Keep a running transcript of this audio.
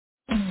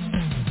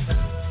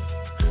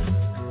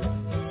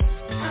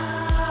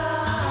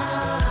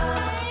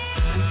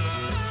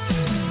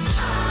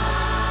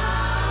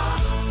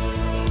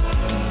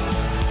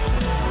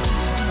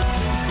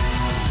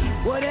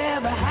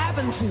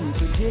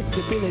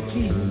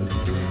disability.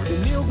 The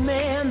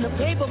milkman, the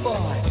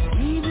paperboy,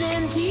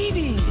 evening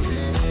TV.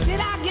 Did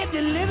I get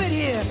delivered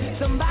here?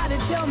 Somebody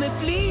tell me,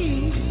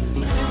 please.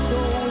 This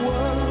whole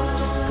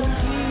world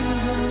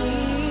confusing me.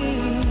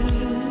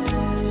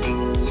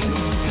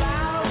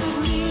 Clouds as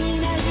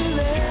green as you've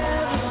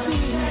ever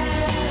seen.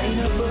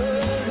 Ain't a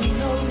bird who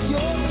knows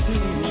your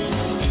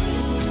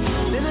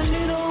tune. Then a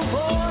little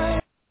boy.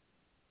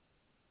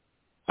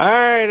 All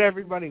right,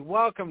 everybody.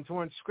 Welcome to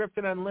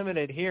Unscripted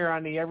Unlimited here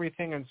on the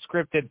Everything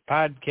Unscripted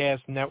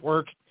Podcast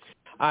Network.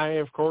 I,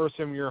 of course,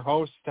 am your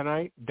host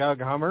tonight,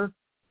 Doug Hummer.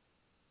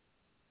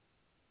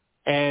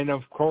 And,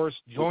 of course,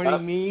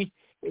 joining me,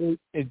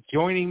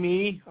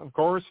 of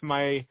course,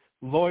 my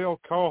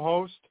loyal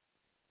co-host,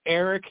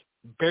 Eric,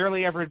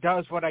 barely ever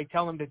does what I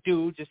tell him to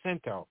do,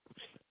 Jacinto.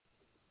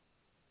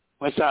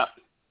 What's up?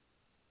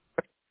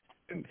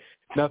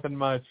 Nothing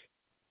much.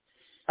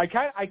 I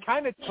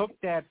kind of took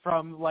that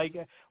from,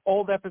 like,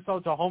 old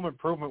episodes of Home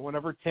Improvement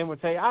whenever Tim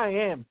would say, I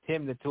am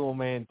Tim the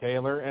Toolman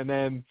Taylor, and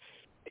then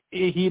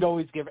he'd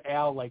always give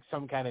Al, like,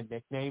 some kind of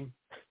nickname.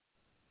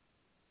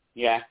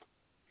 Yeah.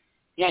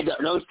 Yeah,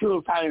 those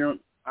two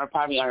are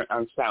probably our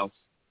spouse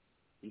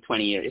in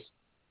 20 years.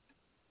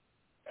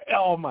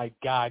 Oh, my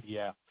God,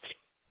 yeah.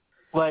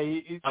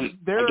 Like,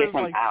 there are,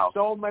 like,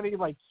 so many,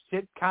 like,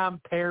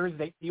 sitcom pairs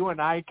that you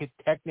and I could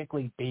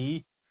technically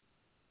be.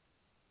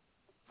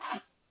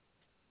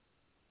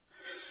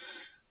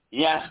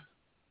 Yeah,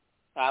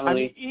 probably. I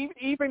mean,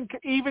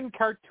 even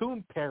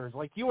cartoon pairs,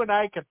 like you and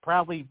I could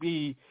probably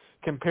be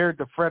compared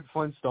to Fred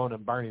Flintstone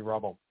and Barney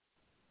Rubble.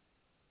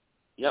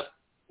 Yep,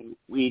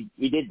 we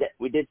did that.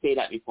 We did say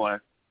that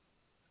before.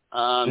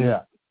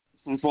 Yeah.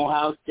 From Full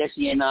House,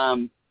 Jesse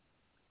and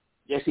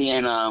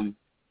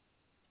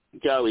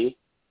Joey.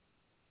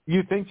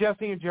 You think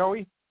Jesse and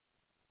Joey?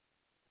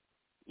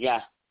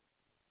 Yeah.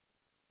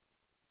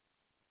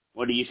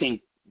 What do you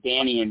think,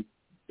 Danny and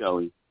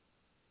Joey?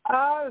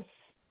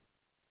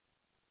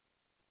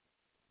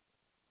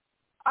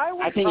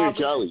 I think you're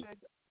Joey.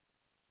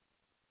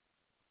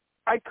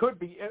 I could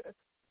be.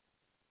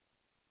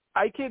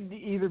 I could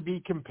either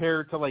be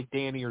compared to, like,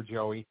 Danny or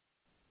Joey.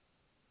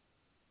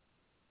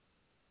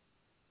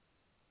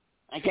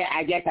 I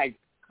guess I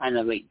kind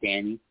of like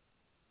Danny.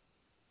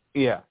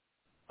 Yeah.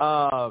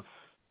 Not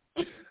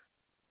the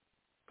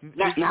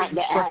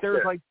actor. But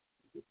there's, like,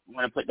 I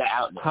want to put that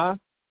out there. Huh?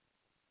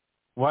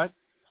 What?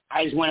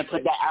 I just want to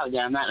put that out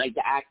there. I'm not like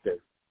the actor.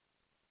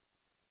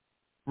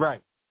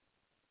 Right.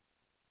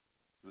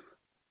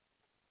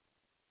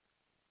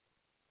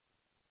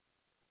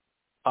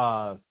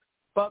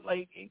 But,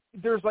 like,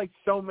 there's, like,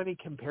 so many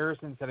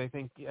comparisons that I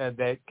think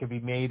that could be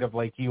made of,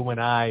 like, you and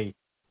I,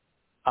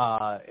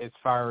 as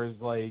far as,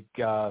 like,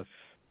 sitcom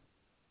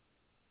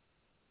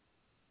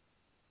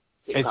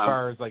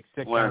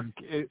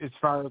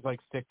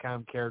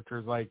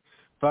characters, like,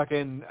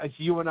 fucking,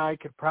 you and I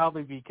could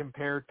probably be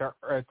compared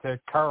to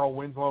Carl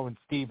Winslow and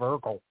Steve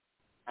Urkel.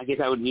 I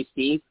guess I would be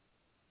Steve.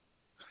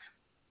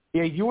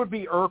 Yeah, you would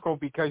be Urkel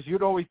because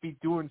you'd always be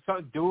doing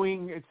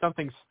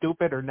something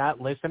stupid or not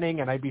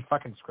listening, and I'd be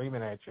fucking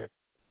screaming at you.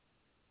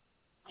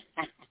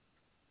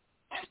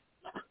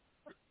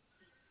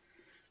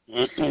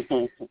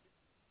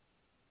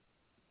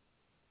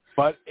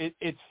 But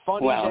it's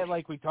funny that,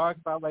 like, we talk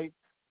about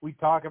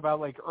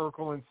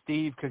Urkel and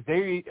Steve because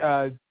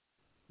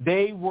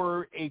they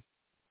were a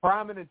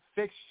prominent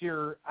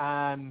fixture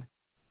on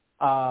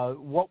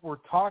what we're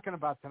talking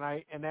about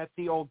tonight, and that's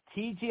the old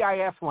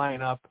TGIF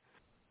lineup.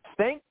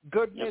 Thank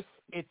goodness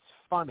it's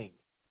funny.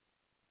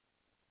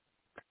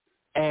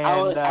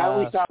 And I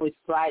always thought it was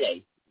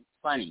Friday. It's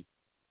funny.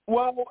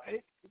 Well,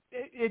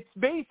 it's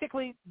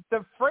basically,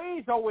 the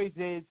phrase always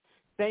is,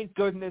 thank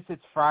goodness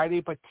it's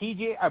Friday, but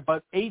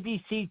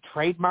ABC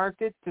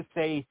trademarked it to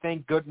say,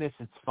 thank goodness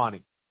it's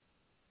funny.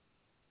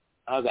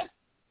 Okay.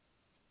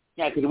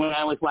 Yeah, because when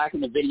I was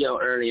watching the video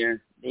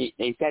earlier, they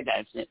said that.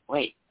 I said,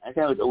 wait, I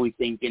thought it was always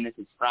thank goodness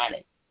it's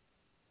Friday.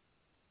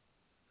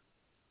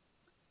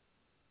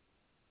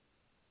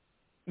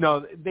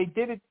 No, they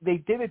did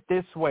it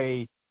this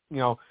way,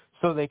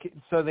 so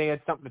they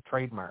had something to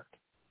trademark.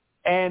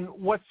 And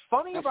what's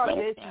funny about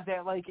this is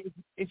that, like,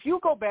 if you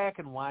go back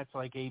and watch,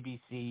 like,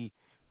 ABC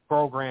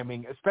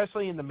programming,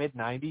 especially in the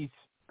mid-'90s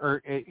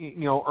or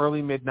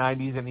early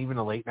mid-'90s and even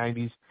the late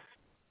 '90s,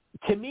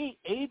 to me,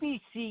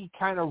 ABC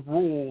kind of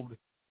ruled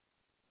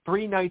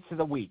 3 nights of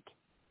the week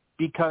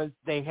because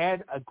they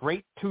had a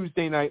great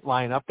Tuesday night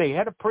lineup, they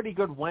had a pretty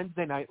good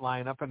Wednesday night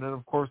lineup, and then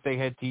of course they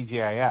had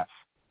TGIF.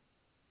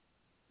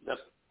 Yep.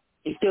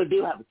 You still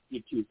do have a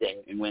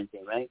Tuesday and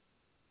Wednesday, right?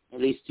 At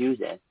least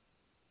Tuesday.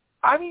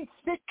 I mean,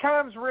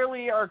 sitcoms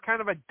really are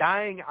kind of a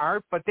dying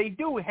art, but they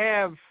do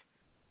have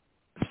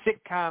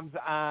sitcoms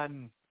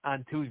on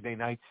Tuesday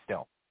nights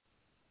still,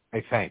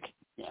 I think.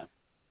 Yeah.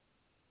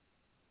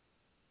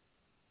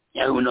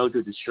 Yeah, who knows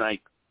with the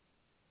strike?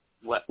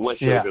 What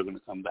shows are going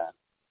to come back?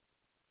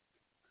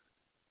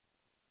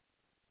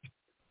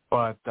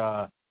 But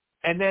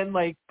and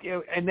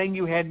then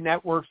you had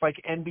networks like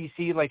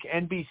NBC. Like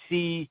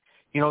NBC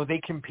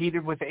they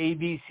competed with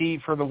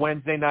ABC for the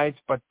Wednesday nights,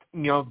 but,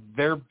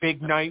 their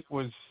big night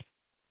was,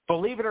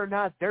 believe it or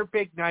not, their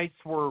big nights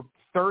were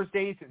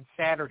Thursdays and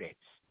Saturdays.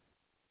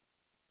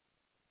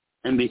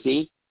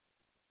 NBC?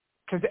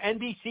 Because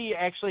NBC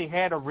actually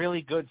had a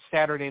really good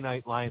Saturday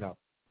night lineup.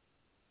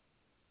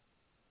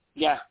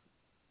 Yeah.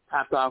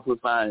 Topped off with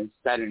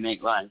Saturday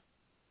Night Live.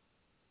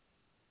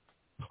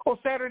 Well,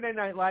 Saturday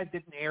Night Live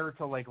didn't air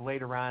till like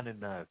later on in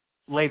the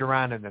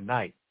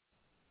night.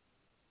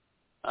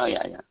 Oh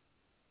yeah.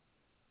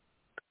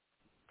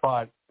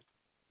 But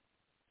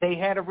they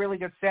had a really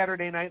good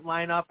Saturday night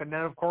lineup, and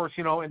then of course,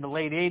 in the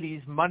late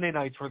 '80s, Monday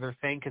nights were their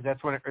thing because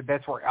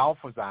that's where Alf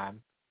was on.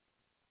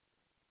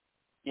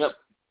 Yep.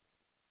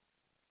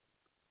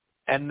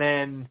 And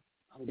then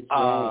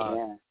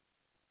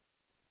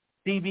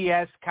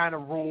CBS kind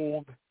of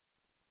ruled.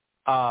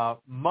 Now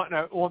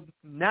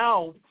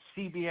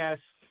CBS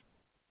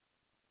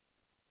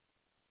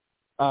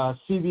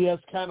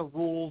kind of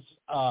rules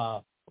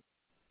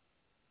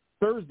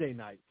Thursday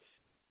nights,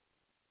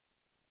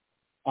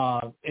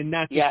 and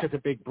not just because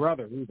of Big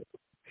Brother either.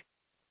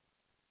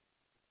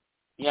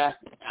 Yeah,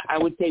 I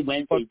would say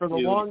Wednesday but for the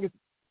too, longest,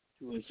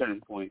 to a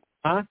certain point.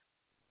 Huh?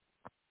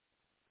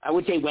 I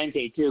would say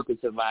Wednesday too,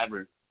 because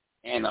Survivor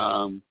and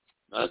the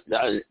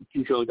other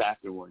 2 shows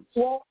afterwards.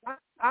 Well,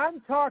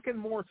 I'm talking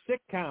more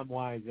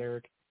sitcom-wise,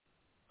 Eric.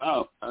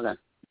 Oh, okay.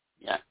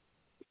 Yeah.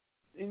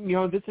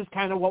 This is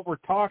kind of what we're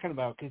talking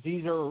about because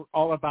these are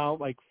all about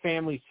like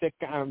family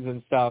sitcoms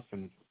and stuff.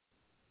 And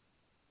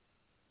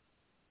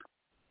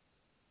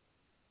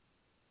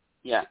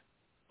yeah.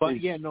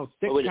 But yeah, no,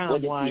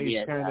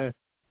 sitcom-wise kind of.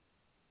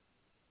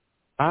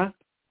 Huh?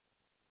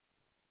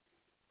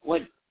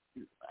 What?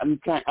 I'm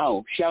trying.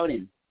 Oh,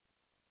 Sheldon.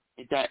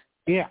 Is that?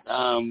 Yeah.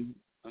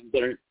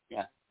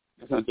 Yeah,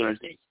 that's on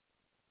Thursdays,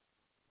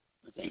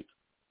 I think.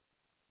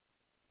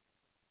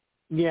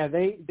 Yeah,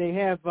 they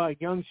have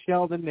Young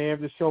Sheldon. They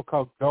have the show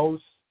called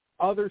Ghosts.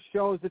 Other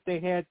shows that they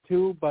had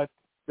too, but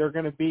they're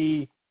going to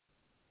be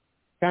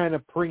kind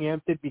of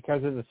preempted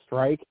because of the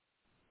strike.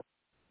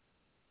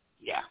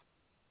 Yeah.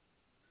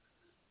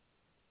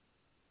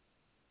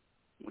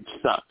 Which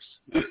sucks.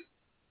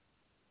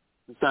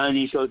 Some of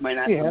these shows might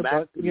not come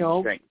back. But,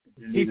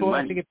 people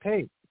have to get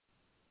paid.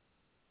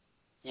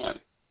 Yeah.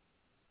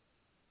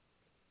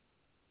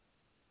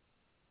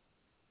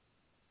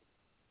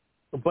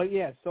 But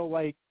yeah, so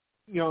like,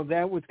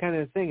 that was kind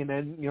of the thing. And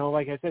then,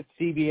 like I said,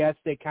 CBS,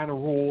 they kind of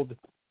ruled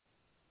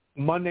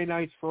Monday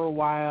nights for a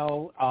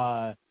while,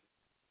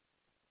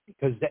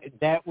 because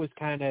that was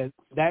kind of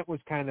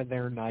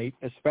their night,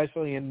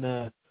 especially in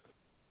the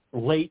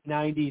late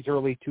 90s,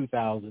 early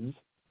 2000s.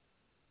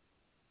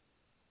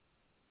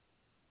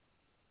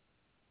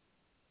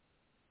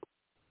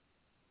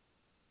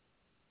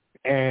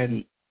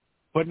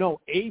 But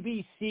no,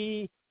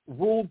 ABC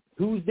ruled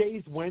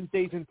Tuesdays,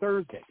 Wednesdays, and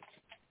Thursdays.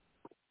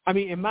 I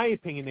mean, in my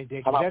opinion, they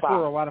did, because that's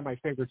where a lot of my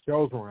favorite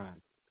shows were on.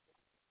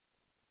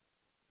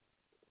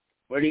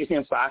 Where do you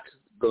think Fox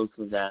goes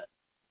with that?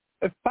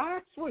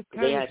 Fox was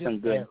kind of just some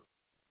good.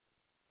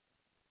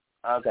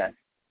 Okay.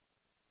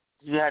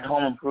 You had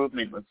Home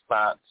Improvement with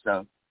Fox,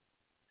 so.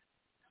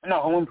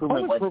 No, Home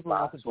Improvement was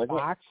Fox, was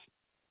Fox? It?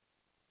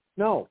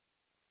 No.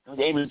 It was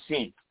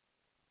ABC.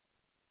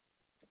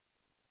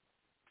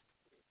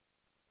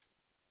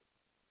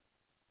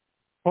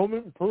 Home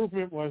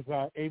Improvement was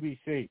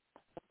ABC.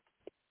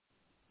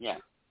 Yeah.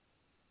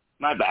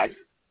 My bad.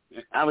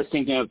 I was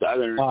thinking of the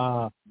other,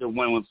 the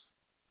one with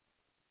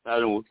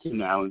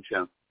Tim Allen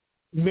show.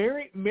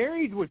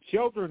 Married with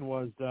Children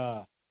was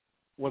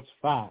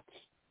Fox.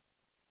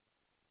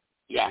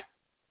 Yeah.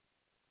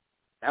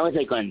 That was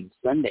like on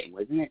Sunday,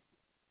 wasn't it?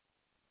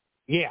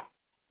 Yeah.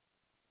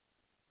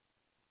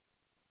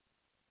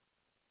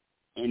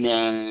 And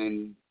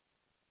then,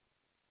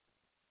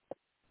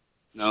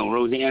 no,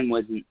 Roseanne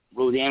was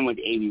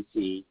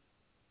ABC,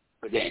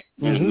 but then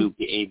it moved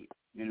to ABC.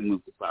 Then it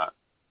moved to Fox.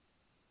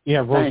 Yeah,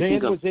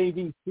 Roseanne was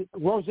ABC.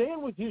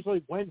 Roseanne was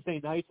usually Wednesday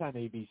nights on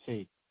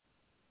ABC.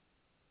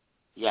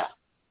 Yeah.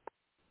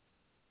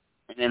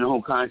 And then the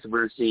whole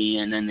controversy,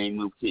 and then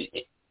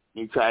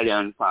they tried it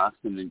on Fox,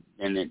 and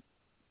then it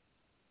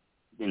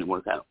didn't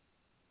work out.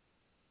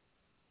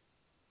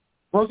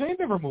 Roseanne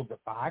never moved to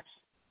Fox.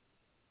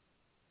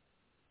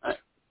 I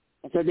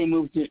thought they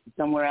moved to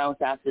somewhere else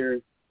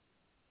after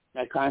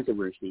that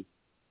controversy.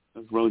 It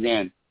was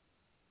Roseanne.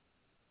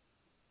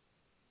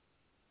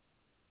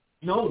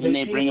 No,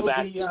 they bring it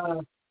back.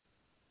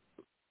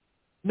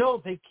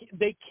 No,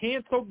 they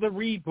canceled the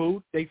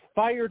reboot. They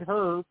fired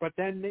her, but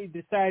then they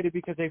decided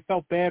because they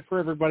felt bad for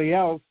everybody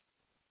else,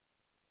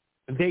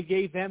 they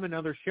gave them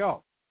another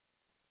show.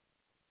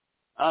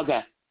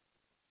 Okay.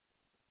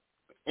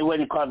 It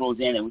wasn't called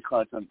Roseanne. It was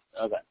called something.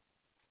 Okay.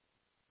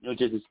 It was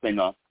just a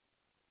spin-off.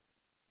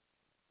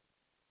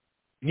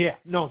 Yeah,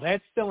 no,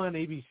 that's still on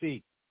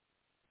ABC.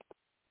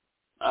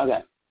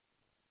 Okay.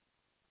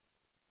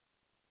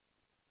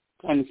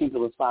 Trying to think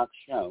of a Fox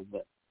show,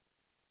 but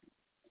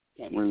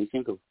can't really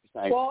think of.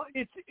 Besides. Well,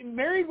 it's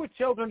Married with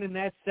Children and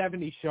that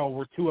 70s show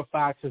were two of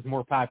Fox's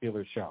more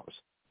popular shows.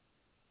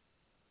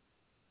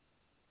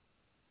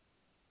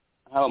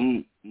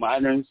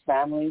 Modern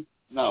Family?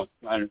 No,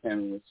 Modern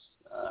Family was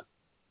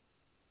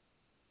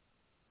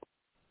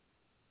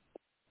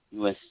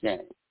USA.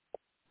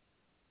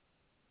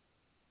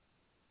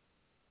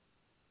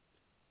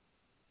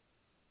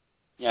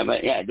 Yeah,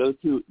 but yeah, those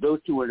two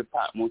were the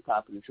most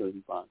popular shows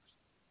in Fox.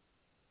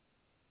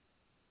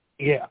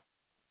 Yeah.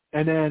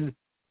 And then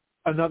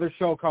another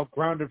show called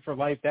Grounded for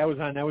Life, that was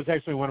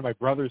actually one of my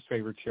brother's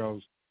favorite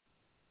shows.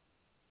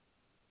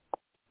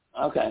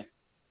 Okay.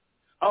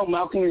 Oh,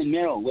 Malcolm in the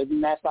Middle,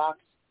 wasn't that Fox?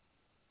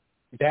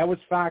 That was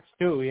Fox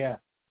too, yeah.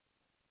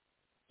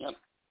 Yep.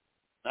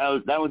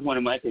 That was one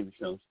of my favorite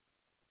shows.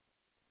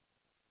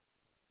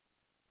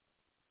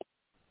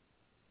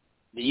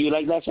 Did you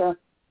like that show?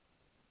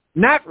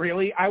 Not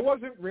really. I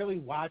wasn't really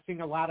watching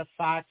a lot of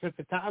Fox at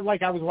the time.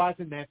 Like, I was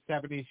watching That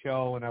 70s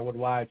Show, and I would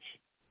watch,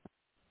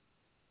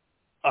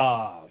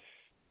 what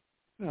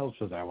else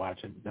was I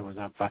watching that was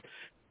on Fox?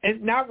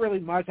 And not really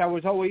much. I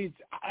was always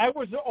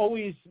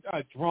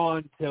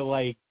drawn to,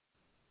 like,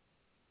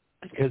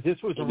 because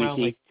this was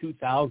around, like,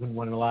 2000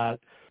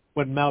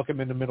 when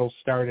Malcolm in the Middle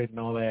started and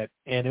all that.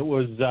 And it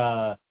was,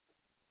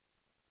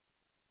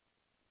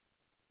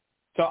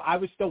 so I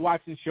was still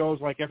watching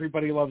shows like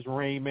Everybody Loves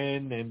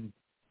Raymond and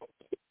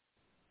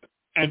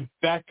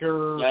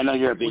Becker, yeah, I know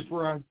you're a big, which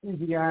were on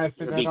TGIF,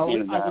 and then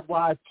I would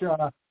watch,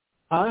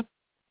 I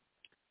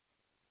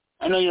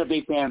know you're a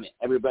big fan of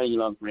Everybody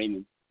Loves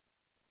Raymond.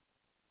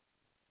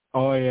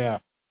 Oh, yeah.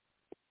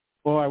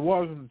 Well, I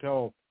wasn't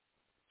until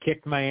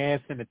kicked my ass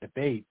in a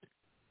debate.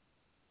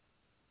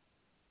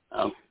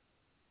 Oh.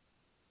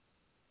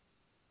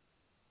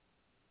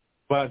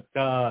 But,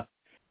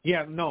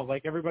 yeah, no,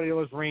 like Everybody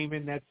Loves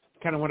Raymond, that's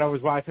kind of what I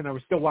was watching. I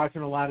was still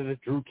watching a lot of the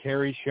Drew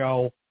Carey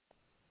Show.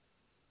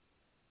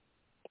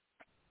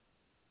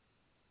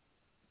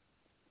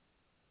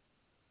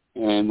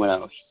 And what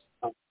else?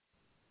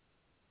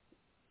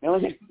 There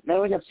was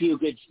a few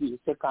good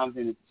sitcoms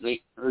in the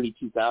early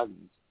 2000s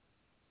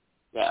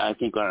that I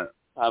think are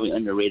probably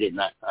underrated,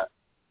 not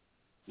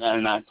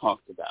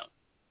talked about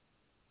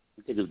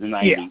because of the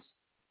 90s. Yeah.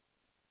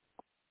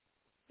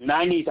 The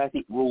 90s, I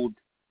think, ruled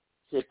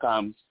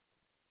sitcoms,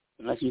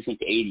 unless you think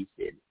the 80s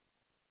did.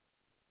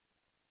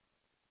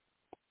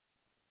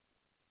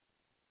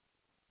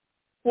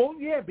 Well,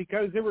 yeah,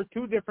 because there were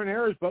two different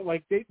eras, but,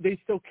 like, they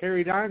still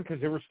carried on because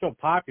they were still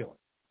popular.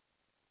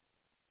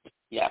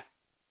 Yeah.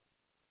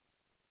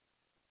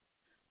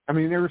 I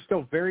mean, they were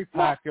still very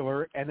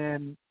popular, and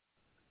then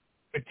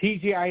the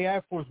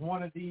TGIF was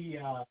one of the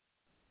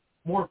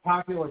more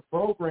popular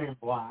program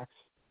blocks.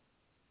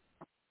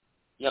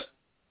 Yep.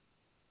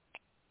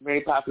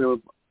 Very popular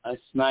with us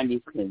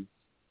 90s kids.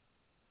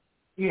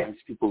 Yeah. As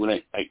people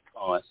would like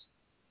call us.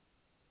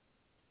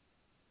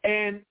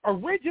 And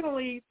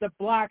originally, the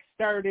block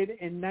started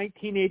in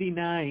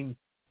 1989,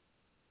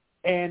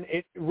 and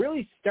it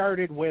really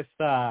started with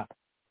Full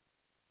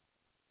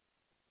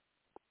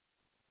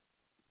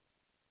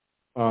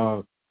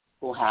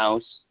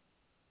House.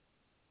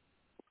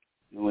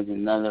 There was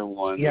another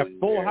one. Yeah,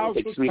 Full House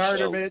was part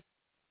of it.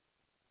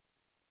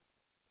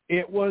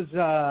 It was,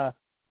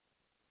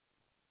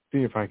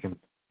 see if I can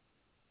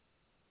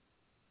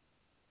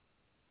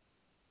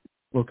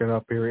look it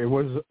up here. It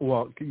was,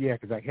 well, yeah,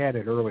 because I had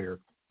it earlier.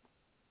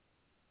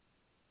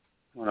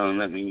 Hold on,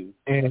 let me.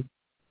 And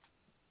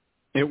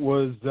it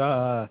was,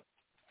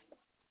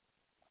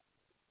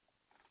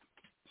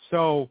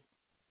 so,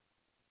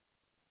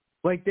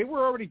 like, they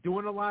were already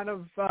doing a lot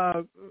of,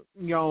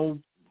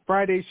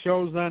 Friday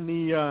shows on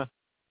the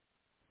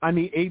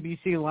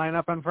ABC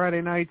lineup on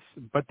Friday nights.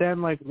 But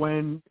then, like,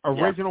 when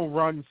original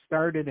run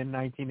started in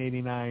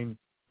 1989,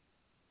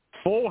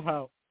 Full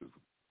House,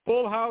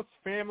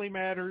 Family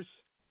Matters,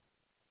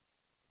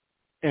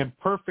 and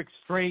Perfect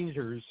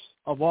Strangers,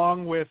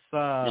 along with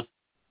the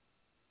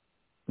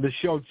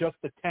show Just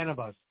the 10 of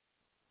Us,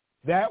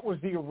 that was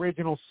the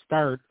original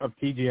start of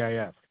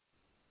TGIF.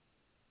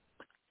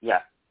 Yeah.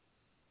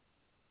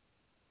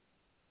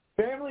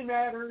 Family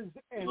Matters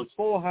and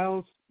Full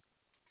House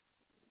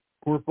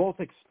were both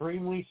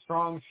extremely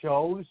strong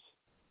shows.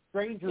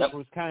 Strangers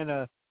was kind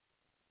of...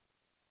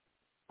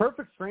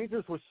 Perfect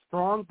Strangers was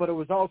strong, but it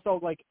was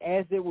also, like,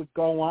 as it would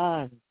go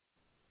on,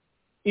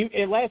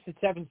 it lasted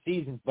 7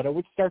 seasons, but it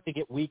would start to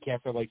get weak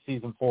after, like,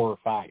 season 4 or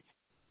 5.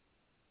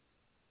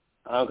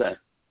 Okay.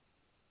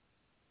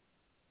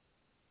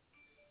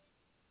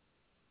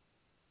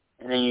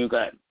 And then you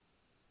got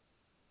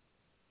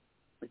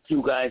the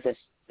two guys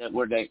that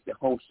were the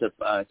hosts of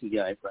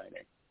TGI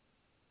Friday.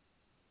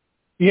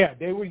 Yeah,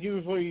 they would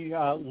usually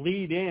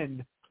lead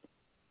in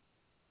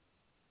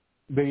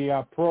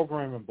the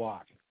programming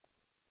block.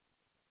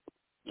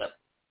 Yep.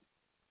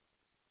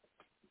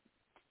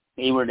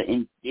 They were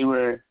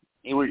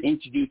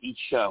introduce each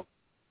show.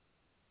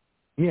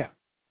 Yeah.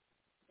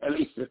 At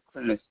least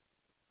for this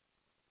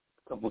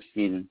couple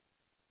seasons.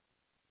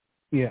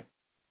 Yeah.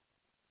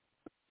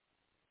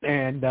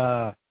 And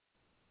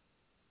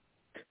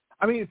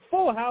I mean,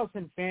 Full House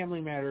and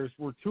Family Matters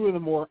were two of the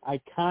more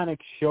iconic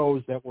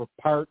shows that were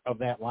part of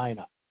that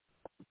lineup.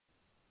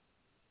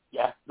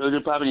 Yeah, those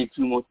are probably the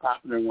two most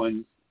popular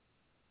ones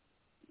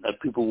that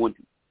people would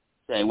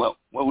say. What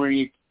were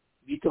you?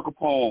 You took a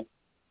poll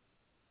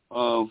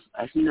of,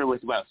 I think there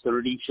was about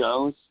 30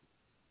 shows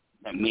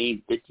that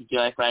made the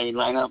TGI Friday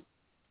lineup.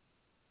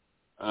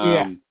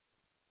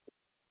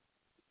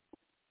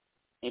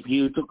 If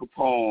you took a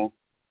poll,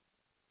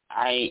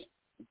 I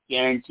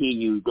guarantee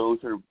you those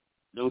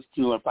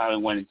two are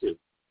probably 1 and 2.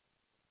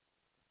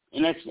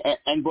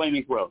 And Boy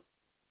Meets World.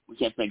 We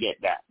can't forget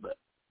that, but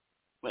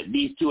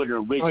these two are the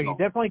original. Oh, you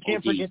definitely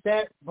can't forget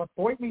that. But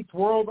Boy Meets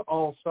World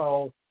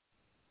also,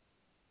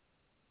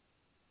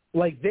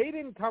 like, they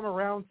didn't come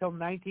around till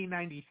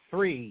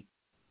 1993,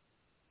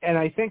 and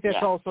I think that's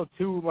also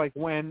too, like,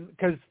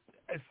 because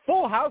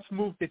Full House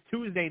moved to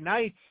Tuesday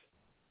nights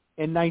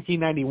in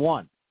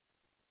 1991.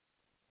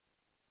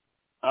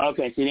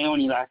 Okay, so they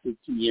only lasted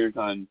 2 years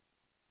on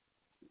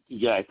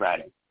TGI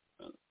Friday,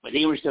 but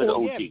they were still the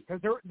OG. Yeah, because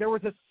there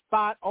was a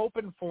spot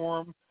open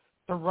for them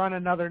to run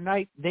another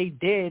night. They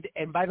did,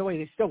 and by the way,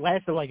 they still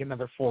lasted like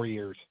another 4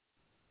 years.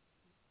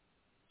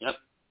 Yep.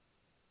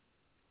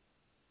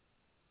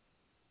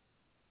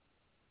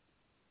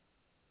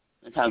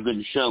 That's how good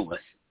the show was.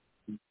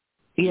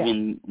 Yeah.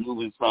 Even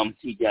moving from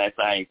TGI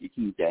Friday to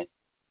Tuesday,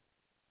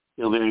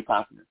 still very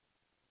popular.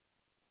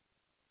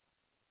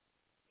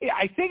 Yeah,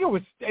 I think it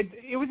was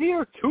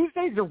either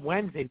Tuesdays or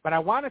Wednesdays, but I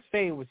want to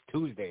say it was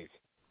Tuesdays.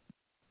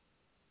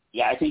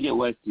 Yeah, I think it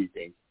was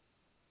Tuesdays.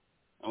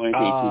 I want to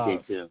say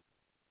Tuesday too.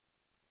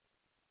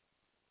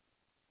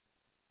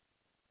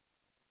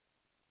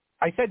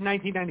 I said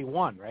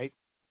 1991, right?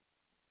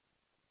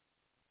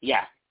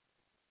 Yeah.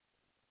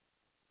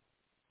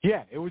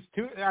 Yeah, it was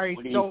two. All right,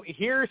 so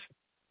here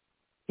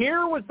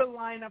was the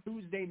lineup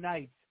Tuesday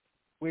nights,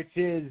 which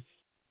is,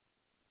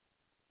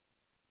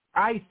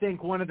 I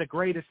think, one of the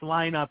greatest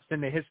lineups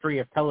in the history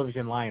of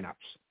television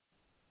lineups.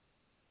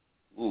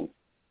 Ooh.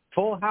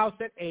 Full House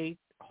at 8,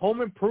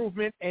 Home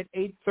Improvement at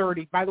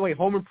 8:30. By the way,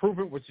 Home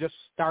Improvement was just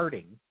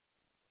starting.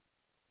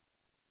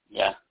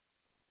 Yeah.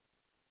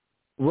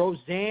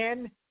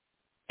 Roseanne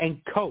and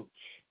Coach.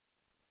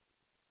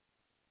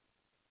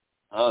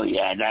 Oh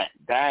yeah, that's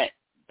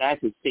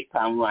a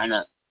sitcom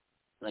lineup.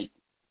 Like,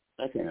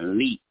 that's an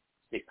elite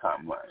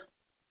sitcom lineup.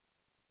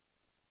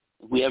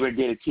 If we ever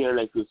did a tier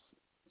like this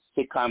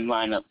sitcom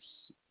lineups,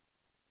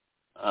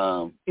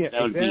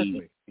 that would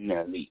be in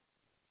the elite.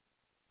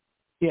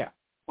 Yeah.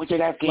 Which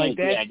I'd have a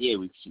good idea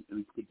we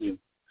could do.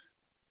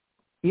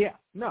 Yeah,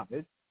 no,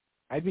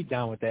 I'd be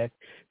down with that.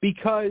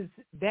 Because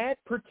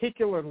that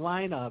particular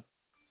lineup,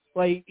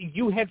 like,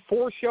 you had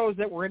 4 shows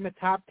that were in the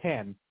top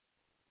 10.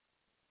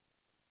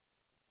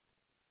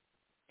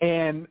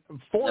 And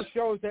 4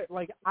 shows that,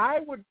 like,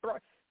 I'm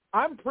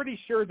pretty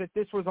sure that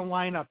this was a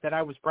lineup that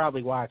I was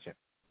probably watching.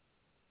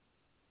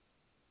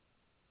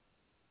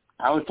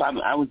 I was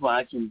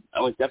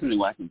definitely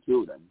watching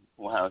 2 of them,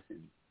 Full House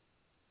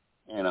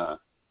and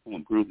Home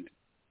Improvement.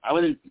 I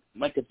wasn't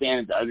much a fan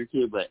of the other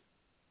 2, but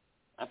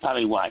I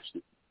probably watched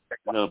a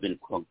little bit of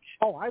Coach.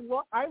 Oh, I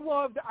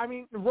loved, I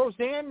mean,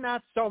 Roseanne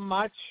not so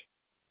much.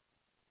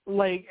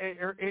 Like,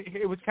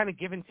 it was kind of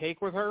give and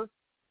take with her.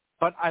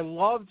 But I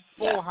loved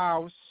Full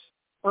House,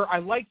 or I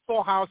liked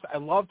Full House, I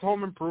loved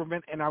Home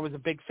Improvement, and I was a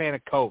big fan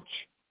of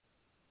Coach.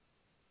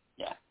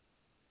 Yeah.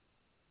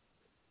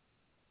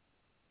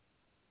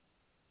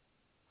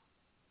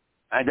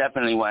 I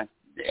definitely watched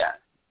the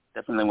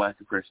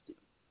first 2.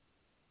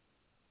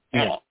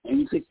 Yeah. And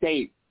you could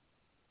say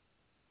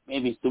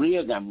maybe 3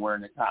 of them were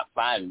in the top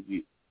 5.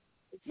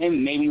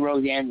 Maybe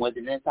Roseanne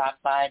wasn't in the top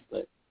 5,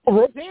 but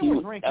Roseanne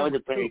was ranked that was a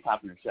number pretty 2.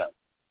 popular show.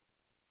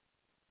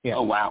 Yeah.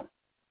 Oh, wow.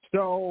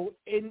 So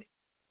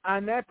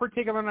on that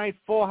particular night,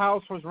 Full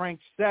House was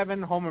ranked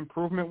 7, Home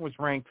Improvement was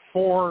ranked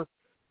 4,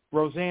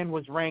 Roseanne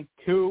was ranked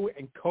 2,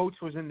 and Coach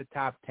was in the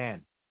top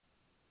 10.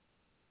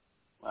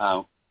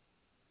 Wow.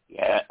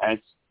 Yeah,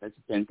 that's a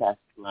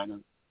fantastic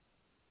lineup.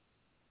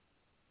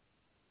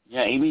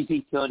 Yeah,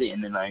 ABC killed it in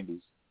the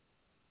 90s.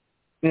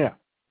 Yeah.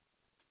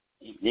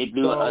 They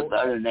blew the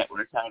other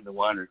networks out of the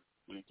water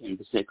when it came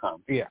to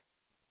sitcoms. Yeah.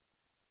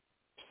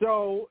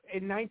 So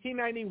in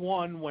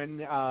 1991,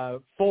 when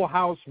Full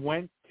House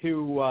went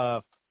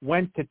to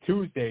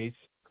Tuesdays,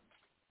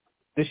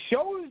 the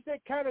shows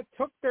that kind of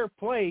took their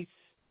place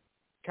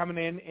coming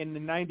in the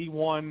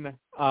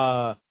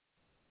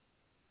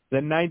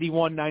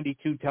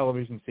 91-92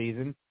 television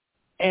season,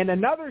 and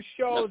another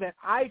show that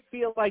I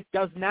feel like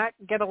does not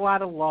get a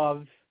lot of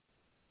love.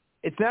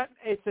 It's a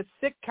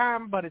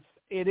sitcom, but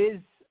it is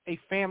a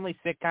family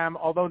sitcom,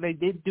 although they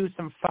did do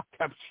some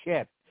fucked up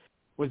shit,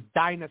 was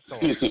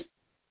Dinosaurs.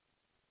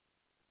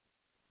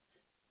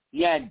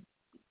 Yeah,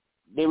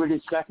 they were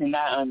discussing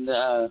that on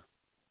the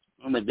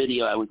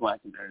video I was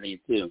watching earlier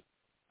too.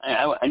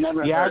 I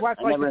never. Yeah, heard, I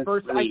watched like the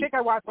first. Really I think I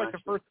watched like the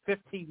first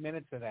 15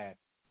 minutes of that.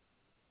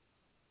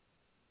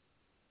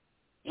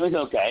 It was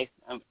okay.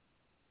 I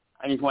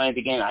just wanted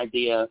to get an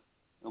idea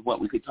of what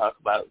we could talk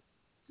about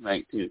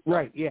tonight too. So.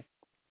 Right. Yeah.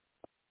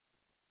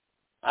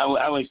 I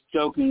was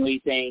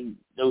jokingly saying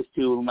those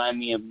 2 remind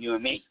me of you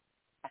and me.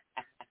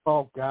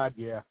 Oh God,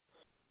 yeah.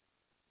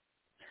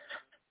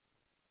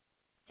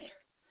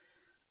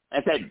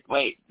 I said,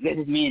 wait, this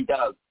is me and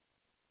Doug.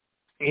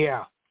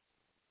 Yeah.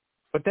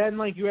 But then,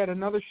 like, you had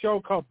another show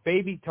called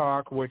Baby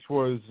Talk, which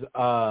was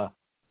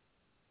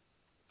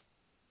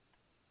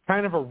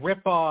kind of a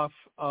ripoff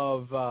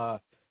of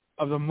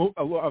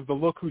the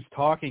Look Who's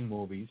Talking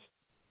movies.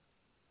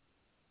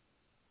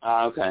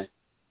 Okay.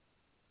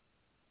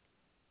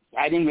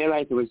 I didn't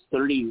realize there was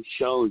 30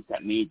 shows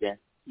that made the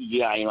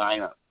TGI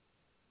lineup.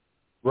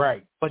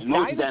 Right. But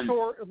most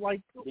Dinosaur,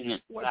 like,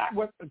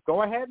 what?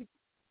 Go ahead.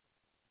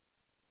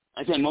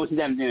 I said most of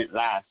them didn't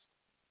last.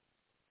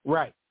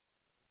 Right.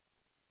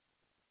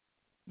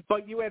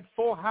 But you had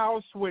Full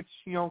House, which,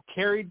 you know,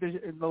 carried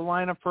the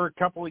lineup for a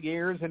couple of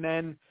years, and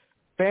then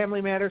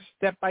Family Matters,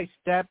 Step by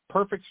Step,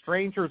 Perfect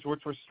Strangers,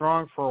 which was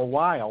strong for a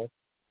while.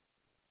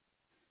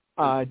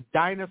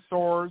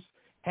 Dinosaurs,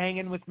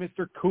 Hanging with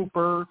Mr.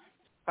 Cooper,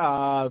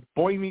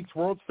 Boy Meets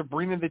World,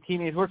 Sabrina the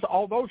Teenage Witch,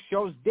 all those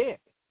shows did.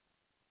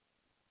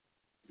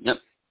 Yep.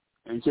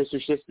 And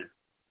Sister.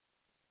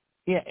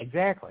 Yeah,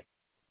 exactly.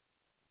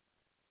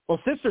 Well,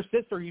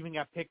 Sister even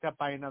got picked up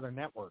by another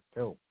network,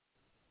 too.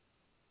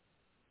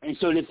 And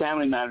so did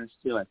Family Matters,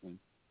 too, I think.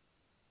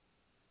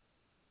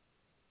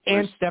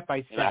 And Step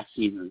by Step. Last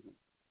season.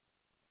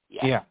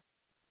 Yeah.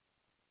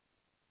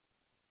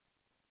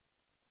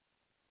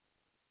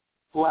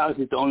 Full House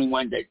is the only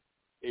one that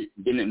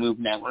didn't move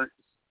networks.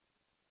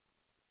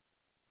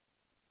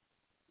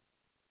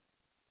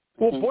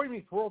 Well, Boy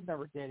Meets World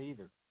never did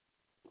either.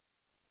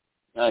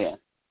 Oh, yeah.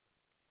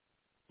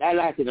 That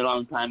lasted a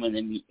long time on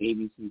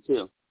ABC,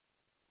 too.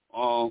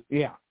 Oh,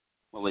 yeah.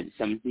 What was it,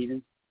 7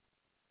 seasons?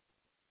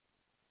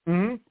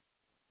 Mm-hmm.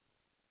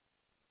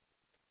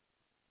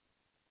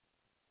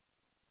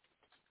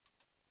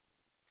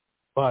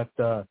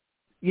 But,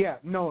 yeah,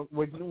 no,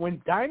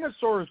 when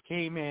Dinosaurs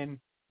came in,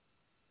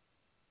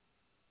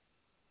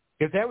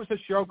 because that was a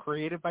show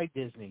created by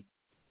Disney.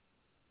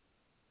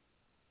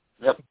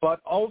 Yep.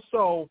 But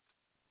also,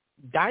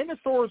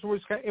 Dinosaurs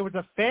was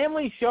a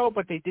family show,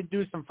 but they did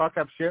do some fuck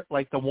up shit,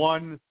 like the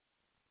one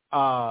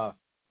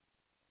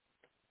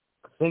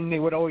thing they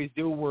would always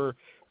do where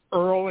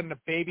Earl and the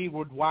baby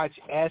would watch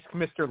Ask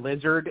Mr.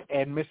 Lizard,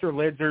 and Mr.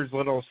 Lizard's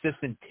little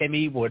assistant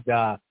Timmy would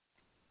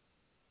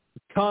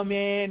come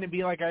in and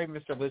be like, "Hey,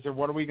 Mr. Lizard,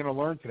 what are we going to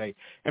learn today?"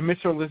 And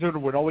Mr. Lizard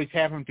would always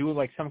have him do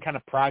like some kind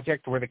of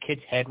project where the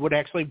kid's head would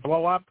actually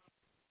blow up.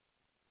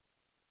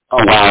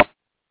 Oh, wow.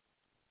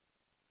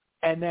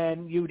 And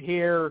then you'd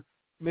hear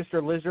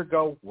Mr. Lizard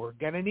go, "We're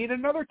going to need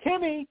another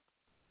Timmy."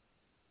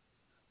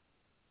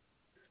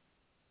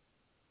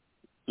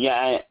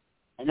 Yeah,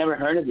 I never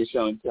heard of the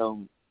show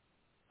until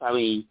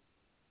probably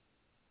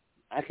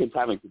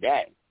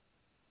today.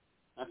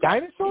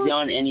 Dinosaurs? Is it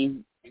on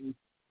any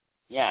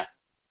yeah.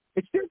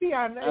 It should be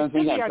on,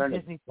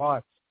 Disney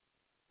Plus.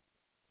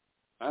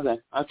 Okay,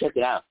 I'll check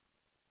it out.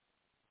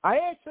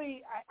 I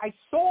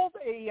sold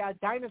a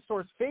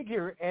Dinosaurs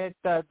figure at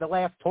the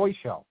last toy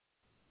show.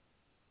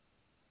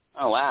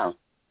 Oh, wow.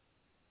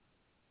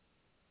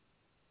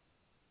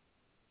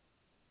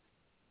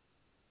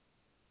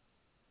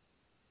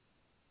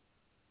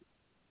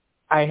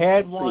 I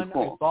had one,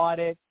 cool. I bought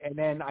it, and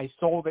then I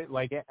sold it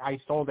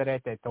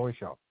at that toy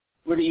show.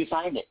 Where do you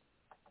find it?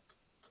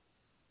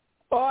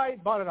 Oh, I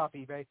bought it off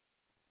eBay.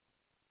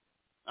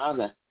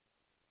 Okay.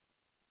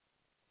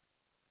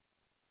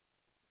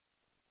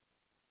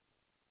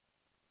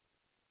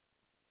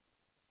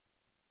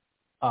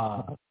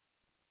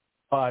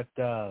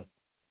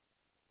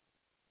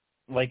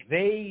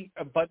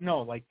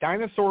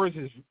 Dinosaurs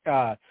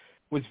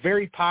was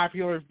very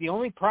popular. The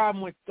only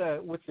problem with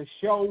the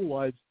show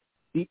was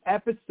the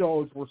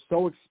episodes were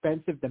so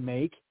expensive to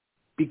make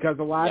because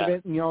a lot of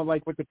it, you know,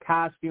 like with the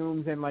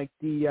costumes and like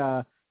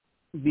the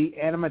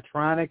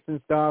animatronics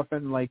and stuff,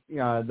 and like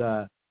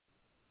the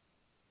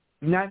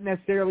not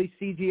necessarily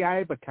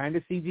CGI but kind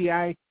of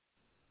CGI.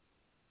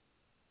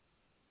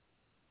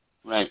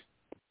 Right.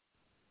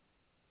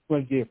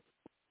 Like the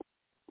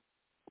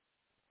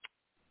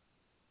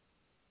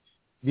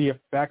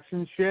effects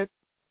and shit.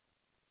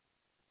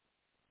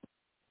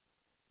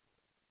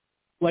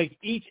 Like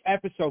each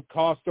episode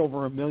cost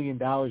over $1 million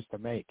to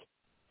make.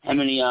 How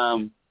many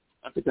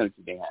episodes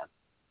did they have?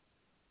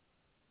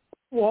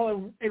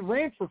 Well, it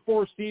ran for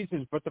 4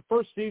 seasons, but the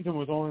first season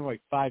was only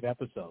like 5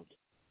 episodes.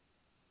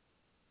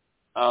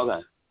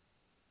 Oh,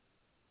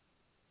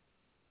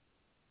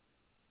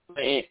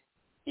 okay.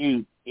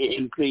 It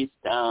increased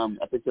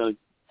episodes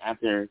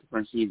after the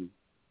first season.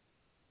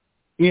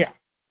 Yeah.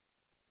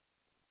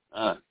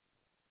 Uh.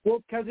 Well,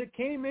 because it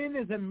came in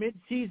as a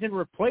mid-season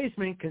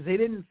replacement because they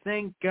didn't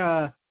think,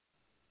 I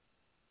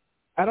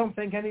don't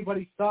think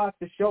anybody thought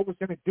the show was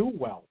going to do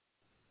well.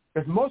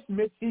 Because most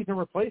mid-season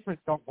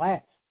replacements don't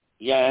last.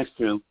 Yeah, that's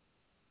true.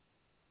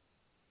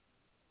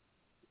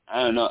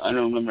 I don't know. I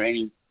don't remember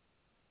any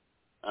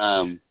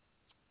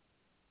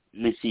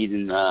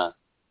mid-season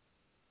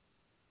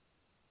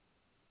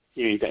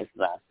series that's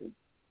lasted.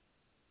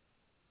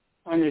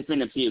 And there's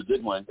been a few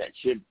good ones that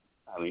should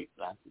probably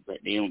last, but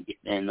they don't get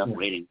enough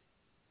ratings.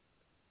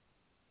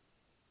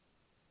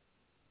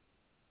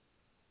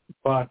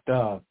 But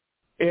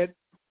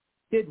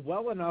did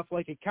well enough.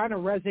 Like, it kind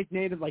of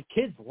resonated. Like,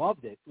 kids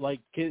loved it. Like,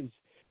 kids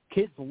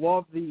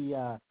loved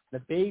the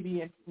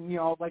baby, and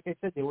like I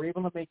said, they were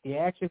able to make the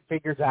action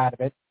figures out of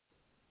it,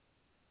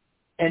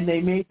 and they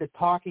made the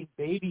talking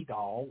baby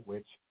doll,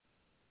 which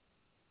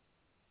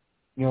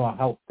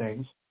helped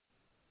things.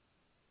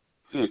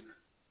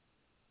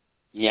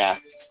 Yeah.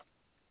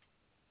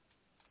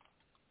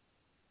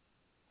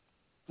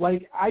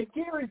 Like, I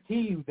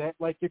guarantee you that,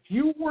 like, if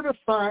you were to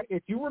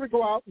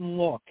go out and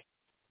look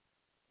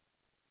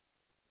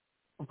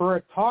for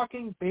a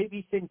talking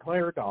baby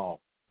Sinclair doll,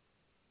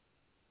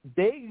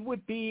 they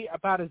would be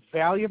about as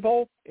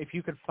valuable, if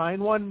you could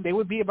find one, they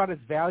would be about as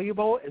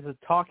valuable as a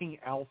talking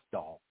elf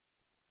doll.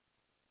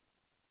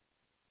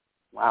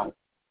 Wow.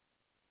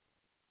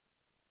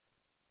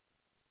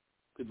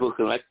 People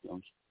collect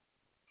them.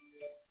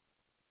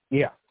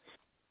 Yeah.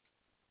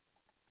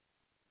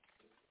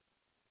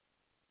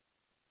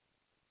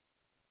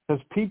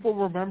 Because people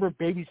remember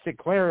Baby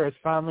Sinclair as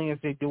fondly as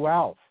they do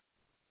Alf.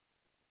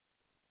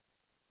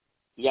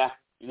 Yeah,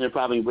 and they're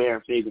probably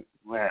rare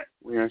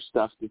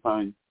stuff to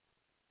find.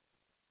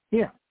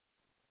 Yeah.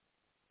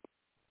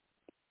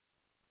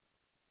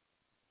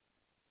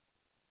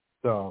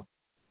 So,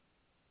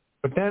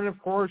 but then, of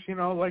course,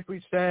 like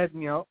we said,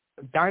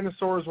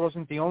 Dinosaurs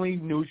wasn't the only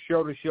news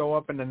show to show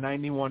up in the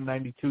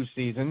 91-92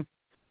 season.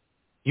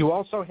 You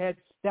also had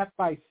Step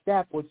by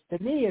Step, which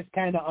to me is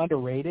kind of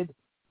underrated.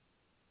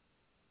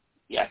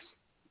 Yes.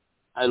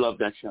 I love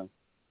that show.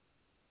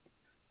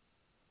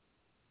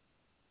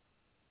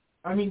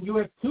 I mean, you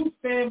have two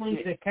families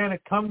that kind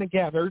of come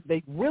together.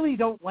 They really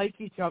don't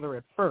like each other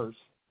at first.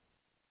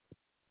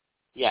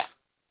 Yeah.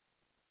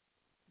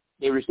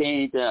 They were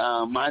saying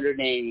the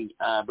modern-day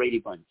Brady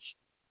Bunch.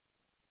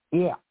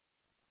 Yeah.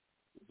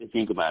 If you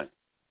think about it.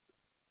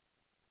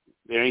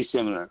 Very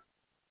similar.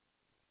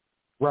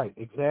 Right,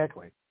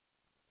 exactly.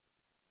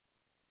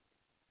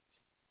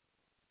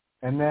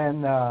 And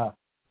then,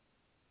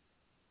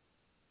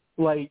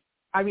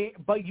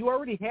 but you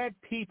already had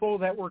people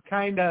that were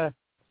kind of,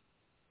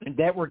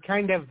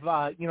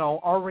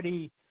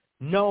 already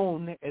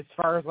known as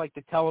far as, like,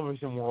 the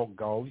television world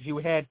goes. You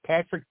had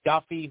Patrick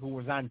Duffy, who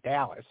was on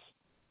Dallas.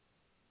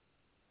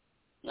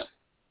 Yeah.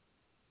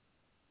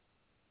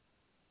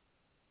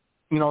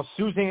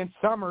 Suzanne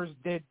Summers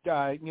did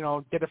a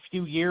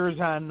few years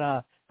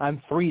on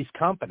Three's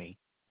Company.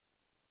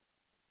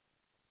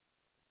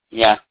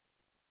 Yeah.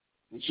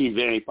 She's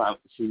very popular.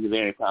 She's a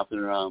very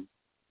popular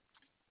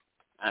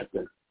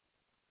actor.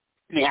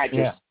 Actress.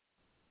 Yeah.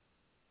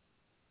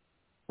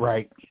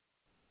 Right.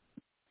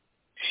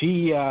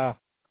 She and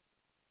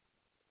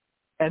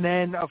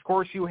then of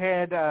course you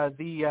had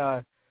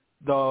the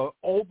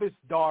oldest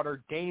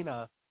daughter,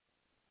 Dana,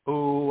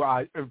 who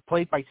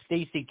played by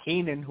Stacey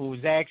Keenan, who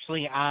was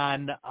actually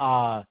on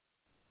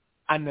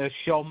the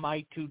show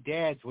My Two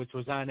Dads, which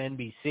was on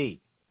NBC.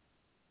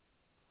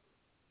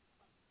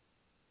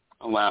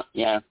 Oh wow,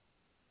 yeah.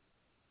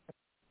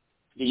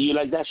 Did you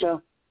like that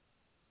show?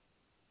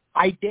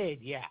 I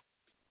did, yeah.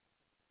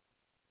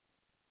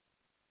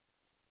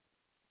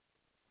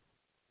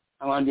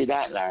 How long did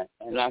that last?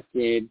 It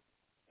lasted...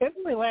 It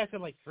only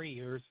lasted like 3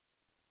 years.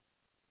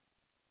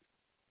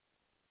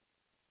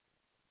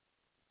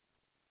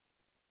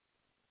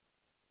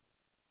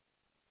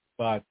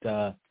 But,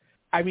 so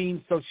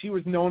she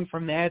was known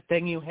from that.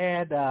 Then you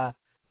had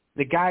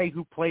the guy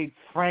who played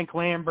Frank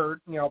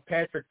Lambert,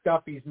 Patrick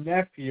Duffy's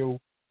nephew,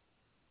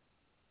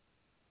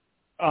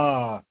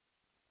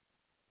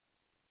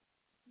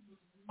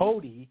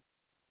 Odie,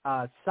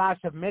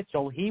 Sasha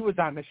Mitchell. He was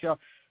on the show.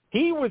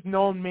 He was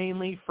known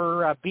mainly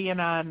for being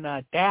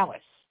on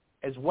Dallas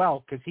as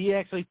well, because he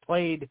actually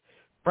played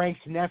Frank's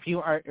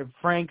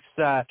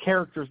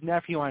character's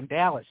nephew on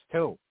Dallas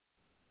too.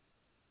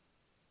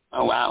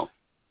 Oh wow!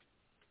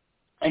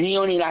 And he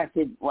only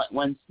lasted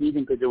one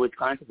season because there was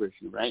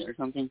controversy, right, or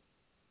something?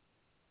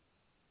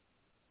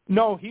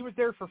 No, he was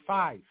there for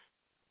 5.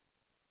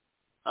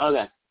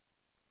 Okay.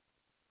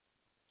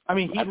 I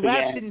mean, he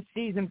left in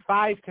season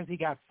 5 because he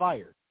got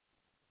fired.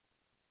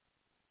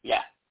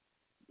 Yeah.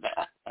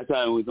 I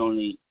thought it was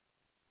only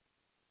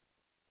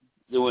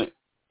doing.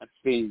 I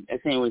think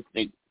it was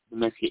like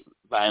domestic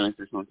violence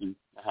or something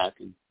that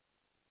happened.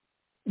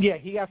 Yeah,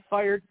 he got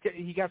fired.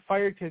 He got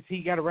fired because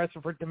he got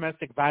arrested for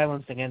domestic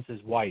violence against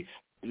his wife.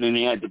 And then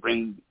they had to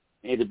bring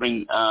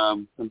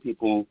some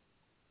people.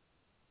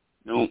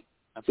 No,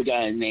 I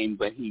forgot his name,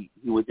 but he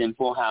was in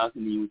Full House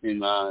and he was in.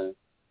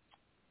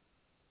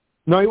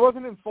 No, he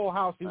wasn't in Full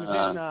House. He was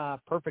in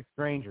Perfect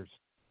Strangers.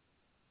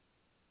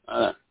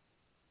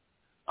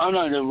 Oh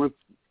no,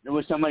 there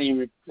was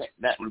somebody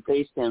that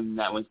replaced him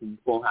that was in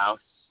Full House,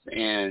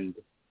 and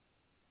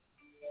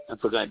I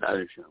forgot the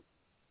other show.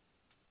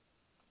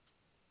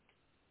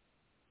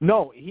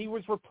 No, he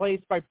was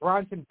replaced by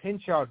Bronson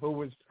Pinchot, who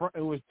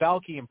was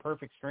Balky in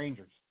Perfect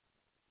Strangers.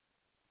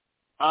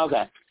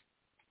 Okay.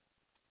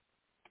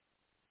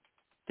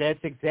 That's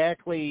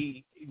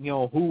exactly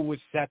who was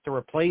set to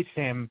replace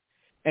him,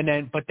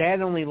 but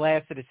that only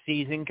lasted a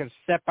season because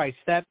Step by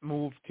Step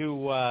moved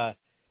to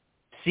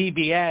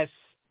CBS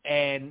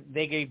and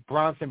they gave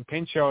Bronson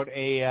Pinchot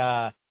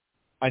a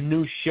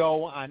new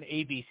show on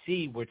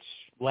ABC, which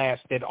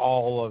lasted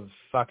all of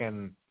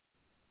fucking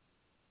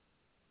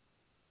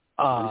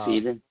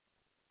season.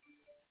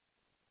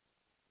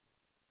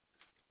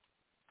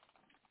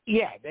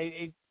 Yeah,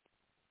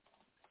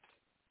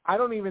 I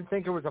don't even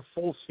think it was a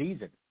full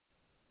season.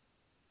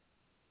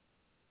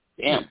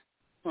 Damn.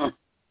 Huh.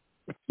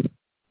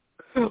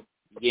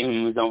 Gave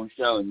him his own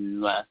show and it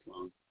didn't last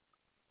long.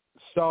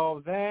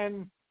 So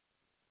then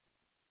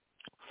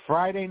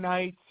Friday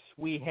nights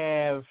we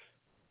have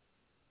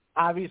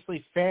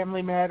obviously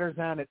Family Matters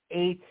on at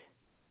 8,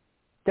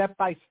 Step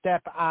by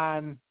Step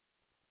on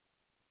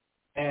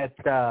at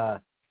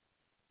 8:30,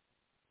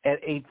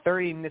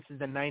 and this is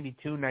the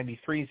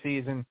 92-93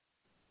 season.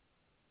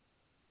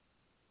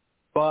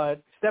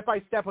 But Step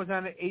by Step was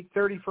on at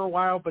 8:30 for a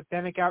while, but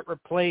then it got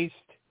replaced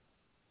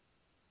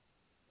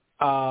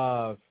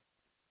by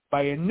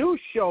a new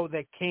show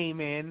that came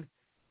in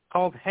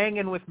called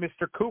Hanging with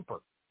Mr. Cooper.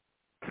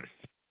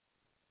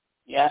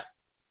 Yeah.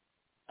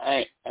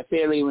 I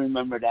fairly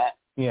remember that.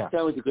 Yeah.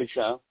 That was a good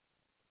show.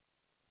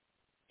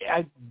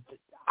 It's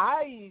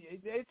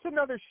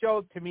another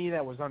show to me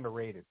that was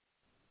underrated.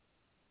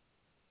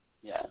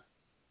 Yeah.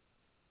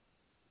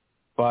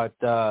 But,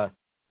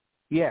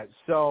 yeah,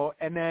 so,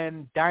 and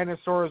then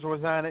Dinosaurs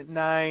was on at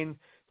 9.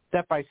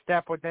 Step by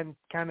Step would then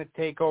kind of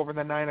take over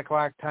the 9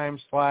 o'clock time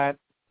slot,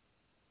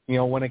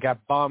 when it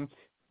got bumped.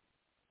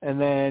 And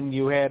then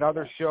you had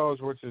other shows,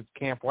 which is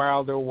Camp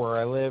Wilder, Where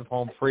I Live,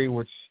 Home Free,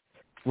 which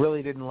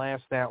really didn't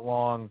last that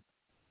long.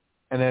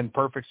 And then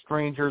Perfect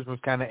Strangers was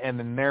kind of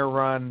ending their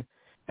run.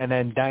 And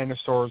then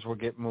Dinosaurs would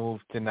get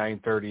moved to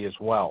 9:30 as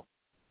well.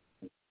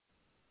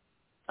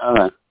 All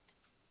right.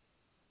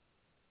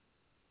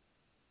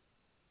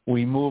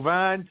 We move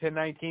on to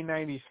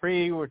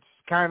 1993, which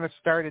kind of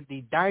started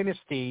the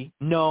dynasty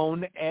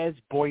known as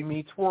Boy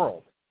Meets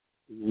World.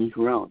 Meets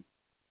World.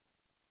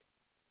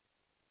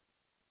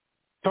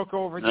 Took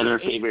over Another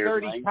the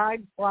 8:30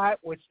 time slot,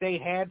 which they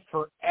had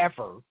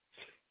forever.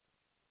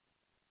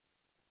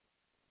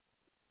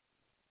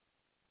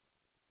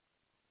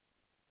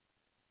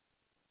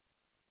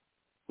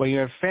 Well, you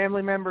have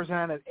Family Members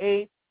on at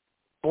 8,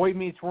 Boy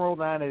Meets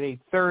World on at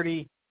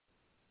 8:30,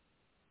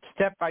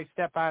 Step by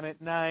Step on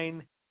at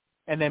 9,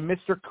 and then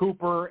Mr.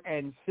 Cooper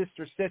and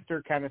Sister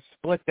Sister kind of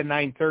split the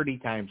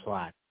 9:30 time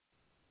slot.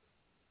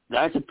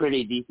 That's a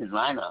pretty decent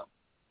lineup.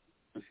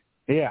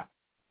 Yeah.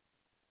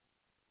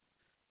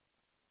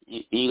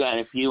 You got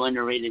a few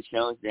underrated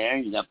shows there.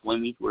 You got Boy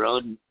Meets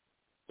World and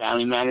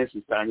Family Matters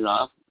who started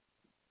off.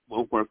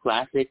 Both were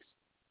classics.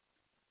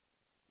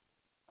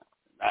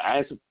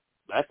 That's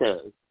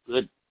a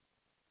good,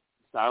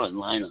 solid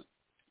lineup.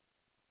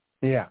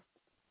 Yeah.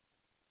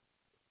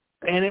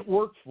 And it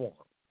worked for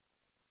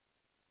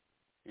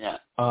them. Yeah.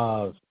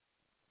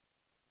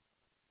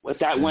 Was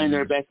that one of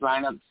their best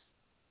lineups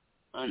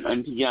on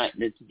TGI,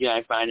 the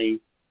TGI Friday?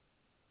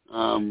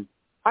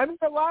 I mean,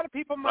 a lot of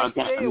people might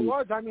say it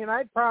was. I mean,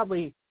 I'd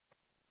probably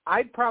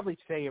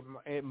say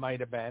it might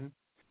have been.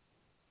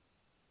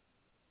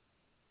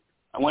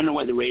 I wonder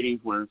what the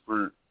ratings were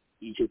for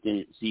each of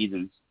the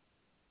seasons.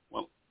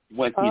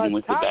 What season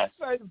was the best?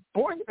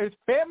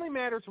 Family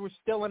Matters was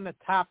still in the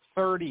top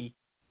 30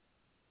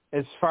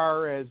 as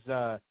far as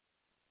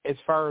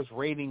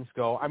ratings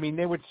go. I mean,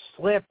 they would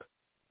slip,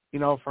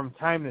 from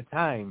time to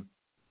time.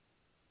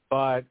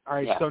 But all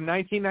right, So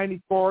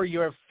 1994,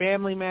 you have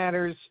Family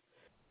Matters,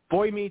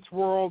 Boy Meets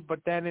World, but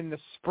then in the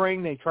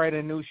spring they tried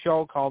a new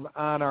show called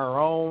On Our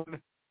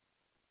Own,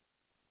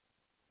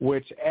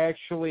 which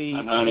actually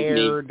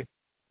aired. Name.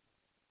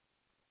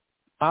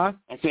 Huh?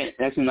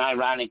 That's an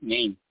ironic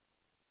name.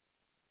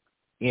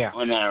 Yeah.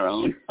 On Our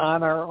Own.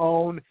 On Our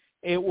Own.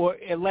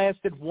 It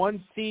lasted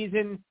one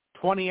season,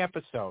 20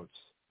 episodes.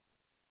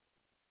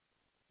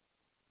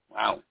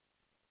 Wow.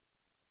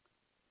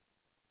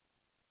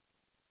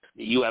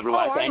 Did you ever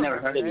watch it? I never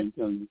heard of it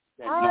until you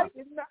said no.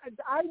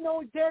 I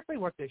know exactly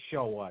what this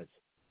show was.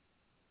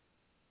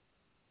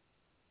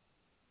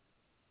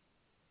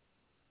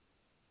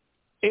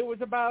 It was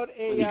about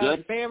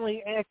a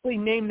family actually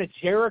named the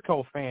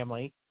Jericho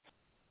family.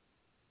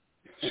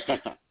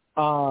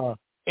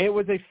 It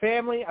was a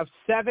family of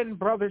 7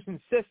 brothers and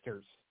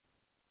sisters.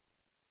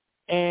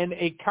 And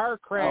a car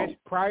crash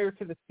prior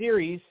to the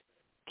series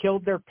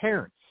killed their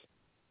parents.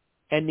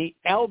 And the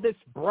eldest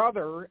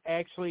brother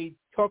actually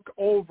took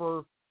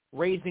over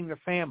raising the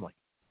family.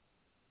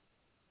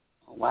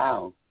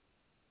 Wow.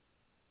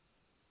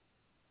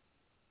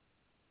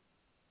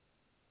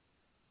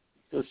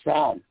 So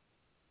sad.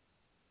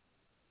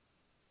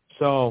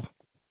 So,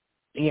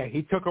 yeah,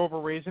 he took over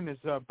raising his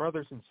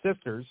brothers and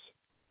sisters.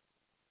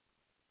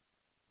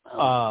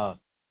 I'm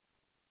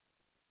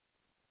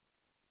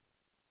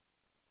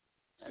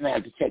gonna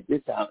have to check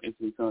this out if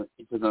it's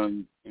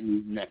on in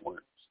these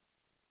networks.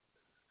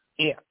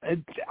 Yeah,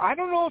 I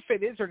don't know if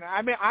it is or not.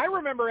 I mean, I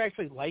remember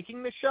actually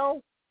liking the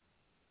show.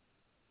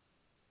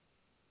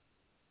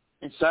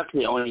 It sucks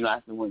it only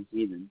lasted one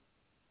season.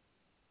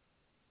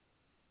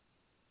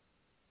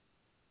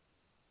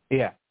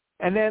 Yeah,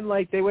 And then,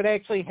 like, they would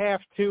actually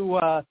have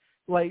to,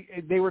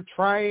 they were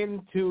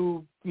trying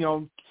to,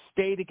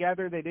 stay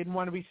together. They didn't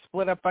want to be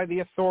split up by the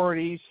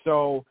authorities.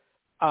 So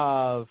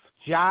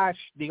Josh,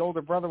 the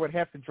older brother, would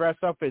have to dress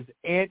up as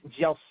Aunt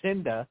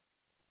Jelcinda,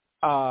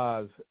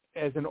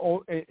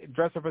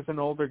 dress up as an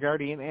older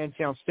guardian, Aunt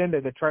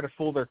Jelcinda, to try to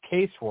fool their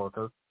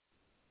caseworker,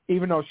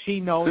 even though she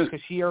knows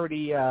because she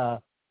already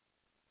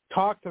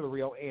talked to the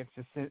real Aunt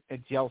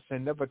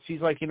Jelcinda. But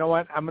she's like, you know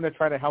what? I'm going to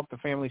try to help the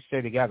family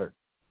stay together.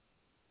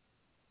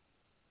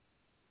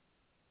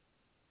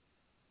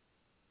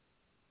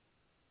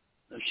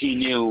 She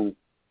knew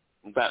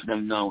about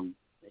them knowing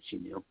that she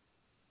knew.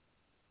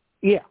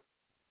 Yeah.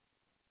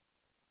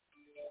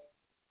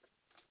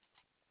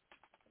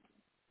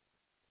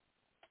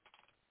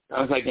 That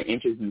was like an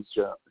interesting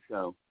show.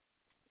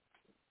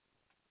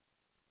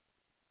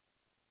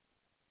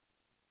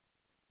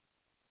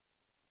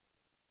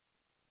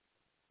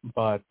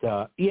 But,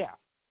 yeah.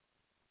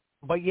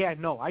 But, yeah,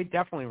 no, I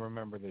definitely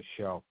remember this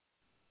show.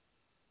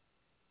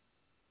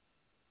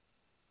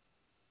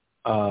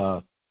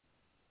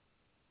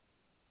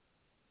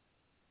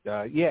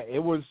 Yeah,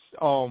 it was,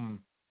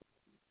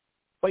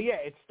 but yeah,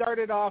 it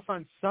started off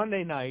on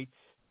Sunday nights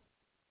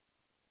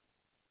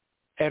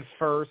at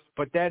first,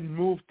 but then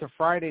moved to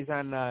Fridays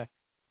on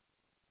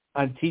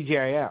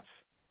TGIF.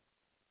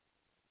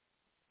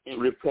 It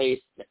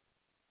replaced,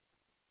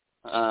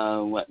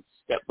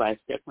 Step by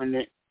Step on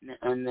this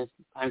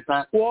time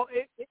slot? Well,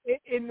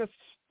 in the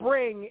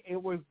spring,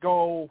 it would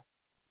go,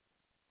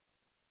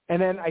 and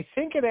then I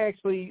think it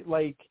actually,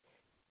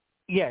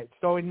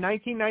 so in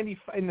 1990,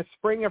 in the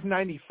spring of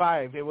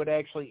 95, it would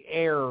actually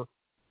air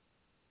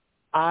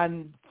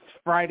on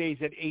Fridays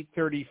at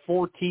 8:30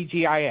 for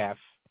TGIF.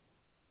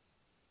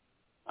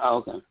 Oh,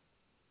 okay.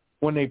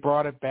 When they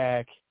brought it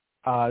back,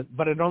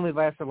 but it only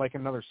lasted like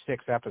another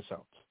 6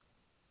 episodes.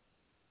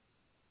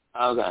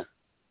 Okay.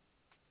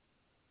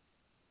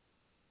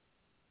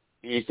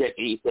 And you said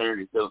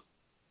 8:30, so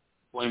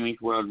Boy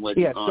Meets World was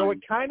on. So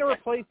it kind of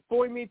replaced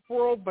Boy Meets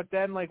World, but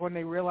then like when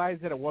they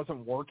realized that it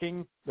wasn't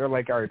working, they're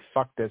like, all right,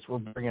 fuck this, we're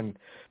bringing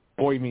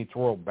Boy Meets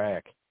World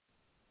back.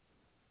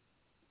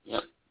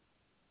 Yep.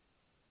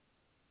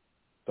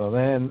 So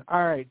then,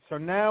 all right, so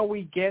now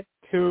we get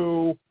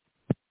to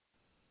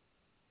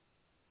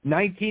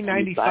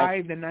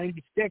 1995 to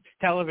 96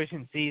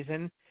 television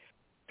season.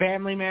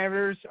 Family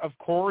Matters, of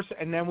course,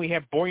 and then we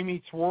have Boy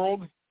Meets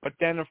World, but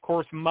then, of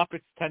course, Muppets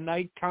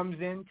Tonight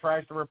comes in,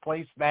 tries to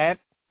replace that.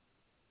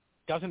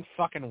 Doesn't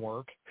fucking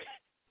work.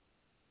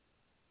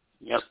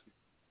 Yep.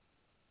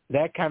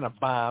 That kind of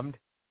bombed.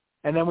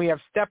 And then we have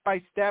Step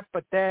by Step,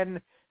 but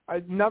then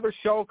another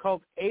show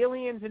called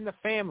Aliens in the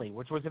Family,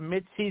 which was a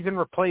mid-season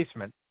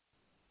replacement,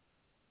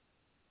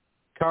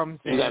 comes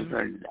in. I've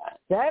heard of that.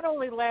 That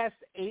only lasts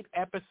 8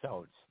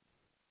 episodes.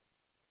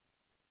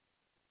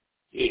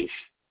 Jeez.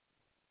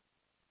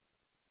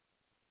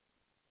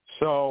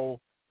 So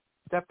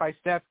Step by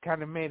Step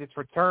kind of made its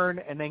return,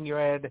 and then you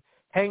had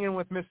Hanging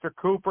with Mr.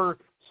 Cooper,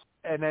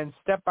 and then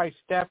Step by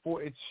Step,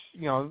 it's,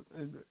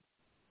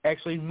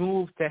 actually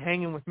moved to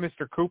Hanging with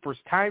Mr. Cooper's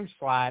time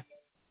slot.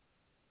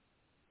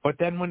 But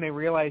then when they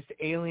realized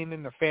Alien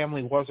in the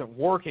Family wasn't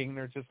working,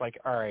 they're just like,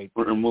 all right.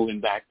 We're moving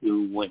back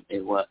to what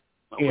was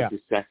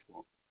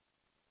successful.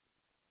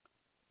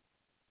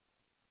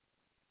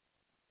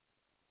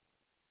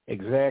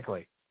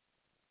 Exactly.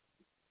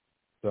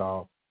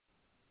 So.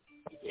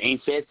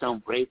 Ain't said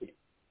don't break it.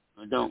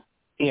 Or don't.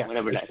 Yeah,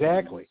 whatever that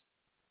exactly.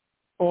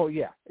 Oh,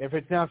 yeah. If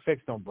it's not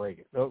fixed, don't break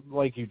it,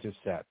 like you just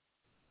said.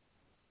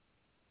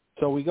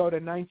 So we go to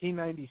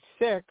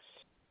 1996.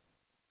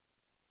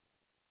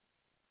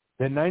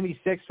 The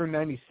 96 through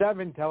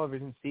 97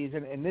 television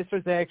season, and this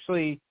was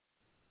actually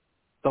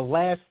the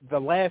last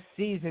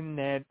season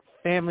that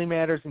Family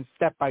Matters and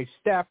Step by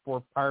Step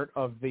were part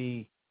of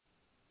the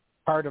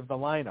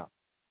lineup.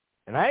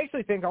 And I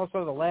actually think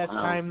also the last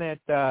time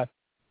that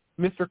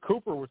Mr.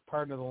 Cooper was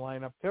part of the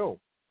lineup too.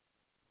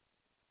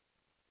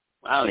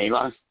 Wow, they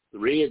lost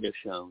 3 of the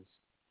shows.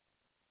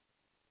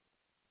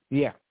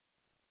 Yeah.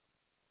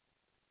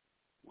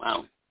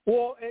 Wow.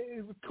 Well,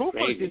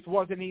 Cooper just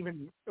wasn't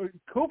even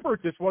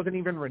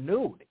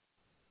renewed.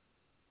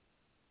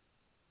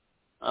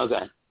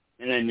 Okay.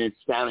 And then it's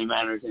Family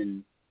Matters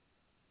and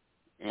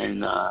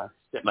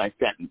Step by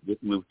Step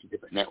just moved to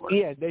different networks.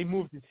 Yeah, they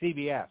moved to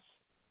CBS.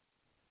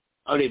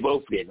 Oh, they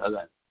both did.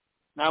 Okay.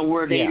 Now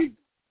were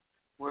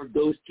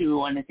those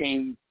two on the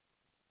same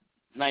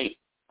night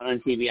on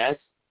CBS?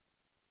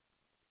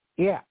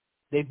 Yeah,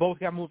 they both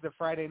got moved to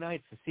Friday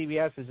nights. The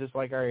CBS is just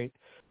like, all right,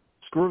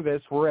 screw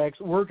this. We're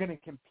going to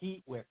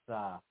compete with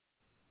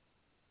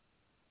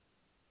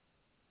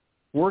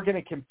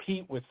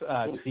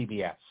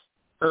CBS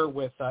or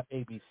with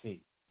ABC.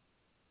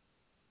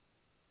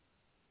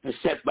 The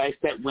Step by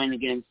Step win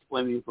against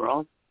Boy Meets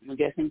World, I'm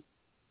guessing.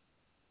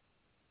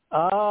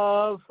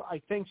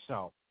 I think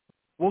so.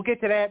 We'll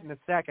get to that in a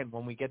second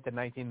when we get to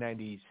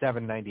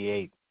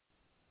 1997-98.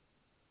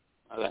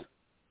 Okay.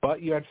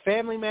 But you had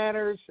Family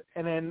Matters,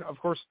 and then, of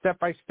course, Step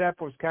by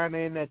Step was kind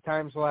of in that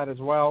time slot as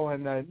well,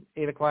 in the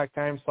 8 o'clock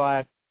time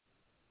slot.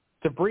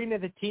 Sabrina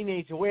the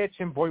Teenage Witch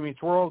and Boy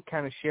Meets World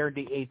kind of shared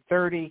the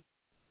 8:30.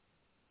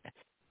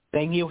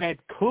 Then you had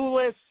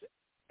Clueless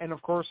and,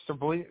 of course,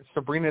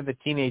 Sabrina the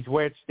Teenage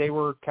Witch. They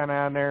were kind of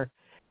on there.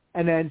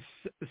 And then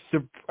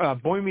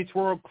Boy Meets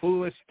World,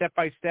 Clueless, Step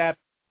by Step,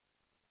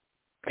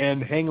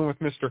 and Hanging with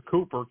Mr.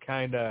 Cooper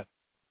kind of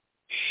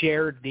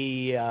shared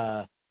the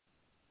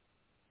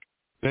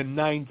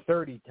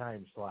 9:30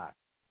 time slot.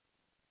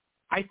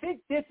 I think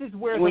this is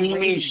where when the you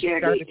mean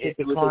shared, started to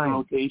it was a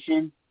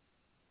rotation.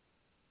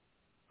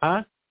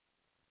 Huh?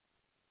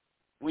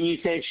 When you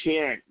said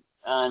shared,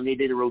 they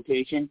did a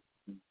rotation.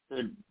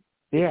 So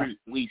different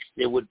weeks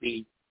there would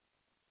be,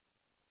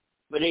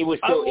 but they would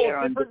still air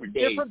on different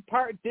days.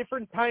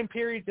 Different time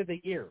periods of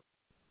the year.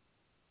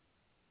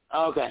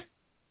 Okay.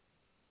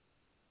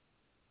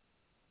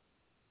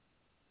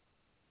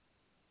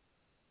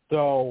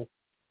 So,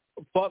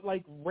 but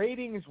like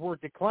ratings were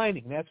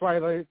declining. That's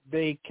why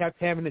they kept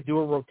having to do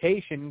a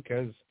rotation,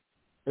 because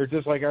they're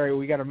just like, all right,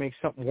 we got to make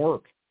something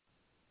work.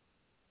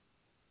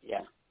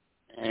 Yeah,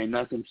 and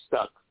nothing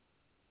stuck.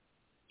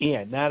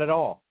 Yeah, not at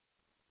all.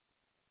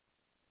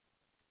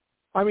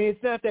 I mean,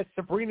 it's not that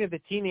Sabrina the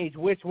Teenage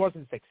Witch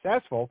wasn't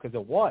successful, because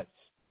it was.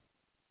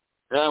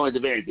 That was a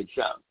very good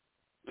show.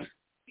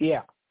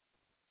 Yeah.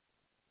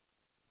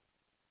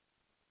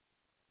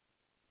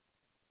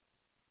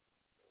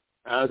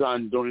 I was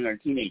on during our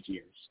teenage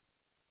years.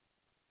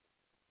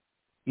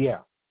 Yeah.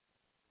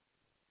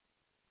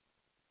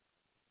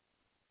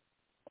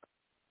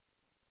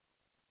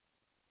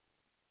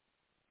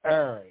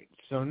 All right.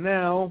 So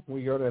now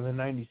we go to the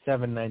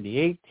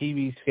 97-98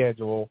 TV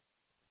schedule.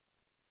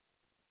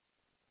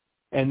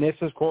 And this,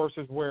 of course,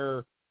 is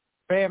where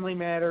Family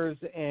Matters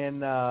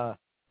and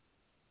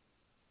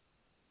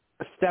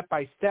Step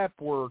by Step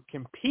were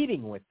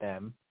competing with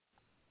them.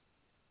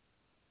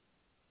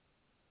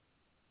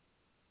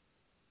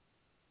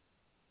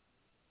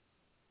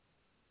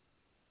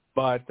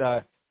 But,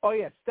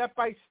 Step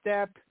by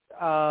Step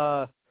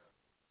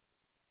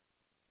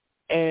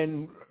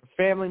and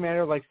Family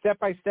Matter, like Step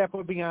by Step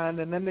would be on,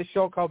 and then the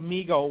show called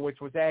Migo,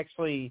 which was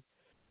actually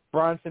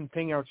Bronson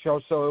Pingout's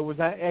show, so it was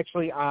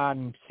actually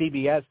on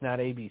CBS, not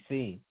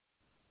ABC.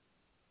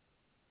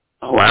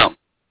 Oh, wow.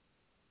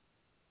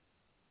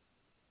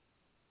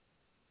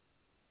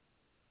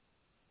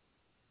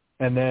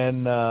 And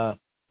then the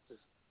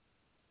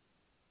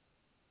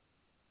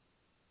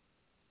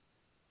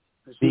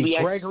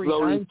CBS Gregory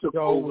slowly Hines took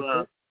show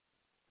over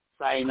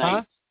Friday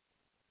night.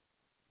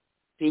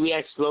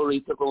 CBS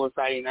slowly took over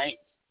Friday night,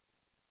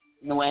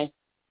 in a way.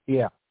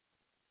 Yeah.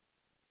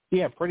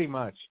 Yeah, pretty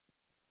much.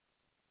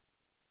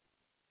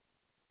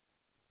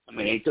 I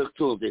mean, they took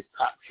two of the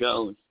top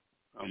shows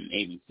from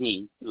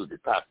ABC, two of the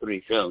top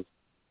three shows.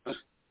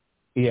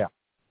 Yeah.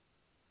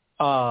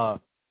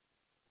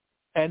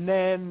 And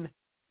then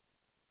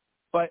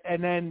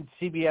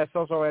CBS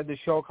also had the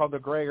show called The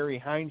Gregory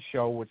Hines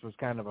Show, which was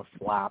kind of a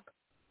flop.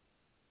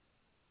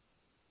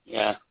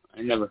 Yeah,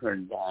 I never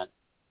heard of that.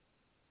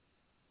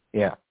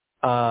 Yeah.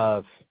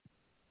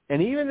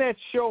 And even that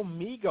show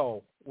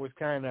Migo was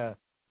kind of,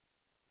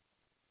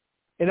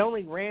 it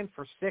only ran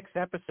for 6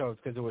 episodes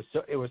because it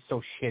was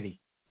so shitty.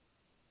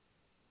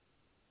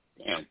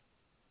 Damn.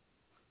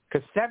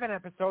 Because 7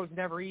 episodes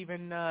never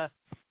even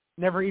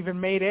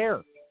made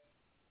air.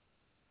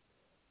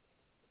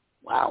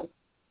 Wow.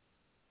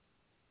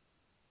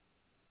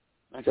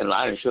 That's a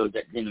lot of shows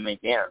that didn't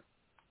make air.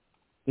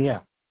 Yeah.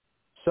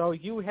 So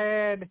you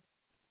had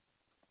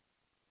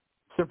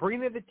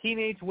Sabrina the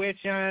Teenage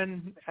Witch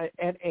on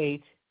at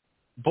 8,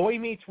 Boy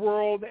Meets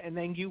World, and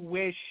then You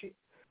Wish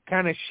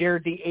kind of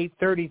shared the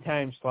 8:30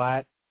 time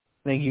slot.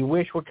 Then You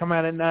Wish would come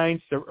on at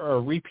 9,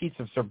 or repeats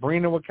of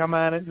Sabrina would come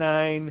on at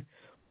 9,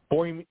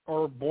 Boy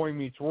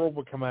Meets World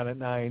would come on at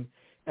 9,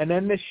 and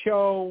then the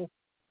show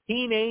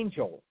Teen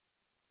Angel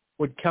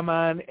would come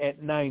on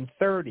at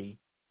 9:30.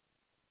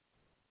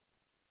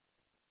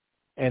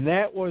 And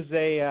that was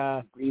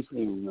I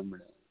briefly remember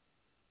that.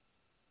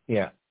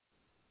 Yeah.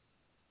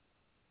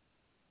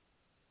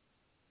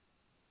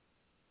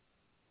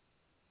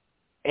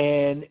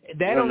 And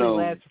that only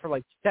lasts for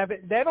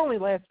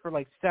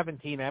like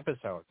 17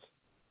 episodes.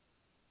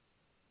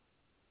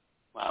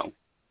 Wow.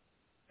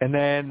 And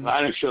then a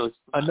lot of shows.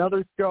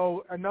 Another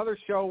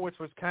show which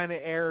was kind of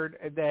aired,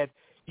 that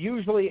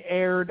usually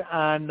aired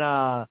on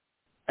I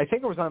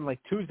think it was on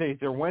like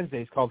Tuesdays or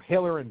Wednesdays, called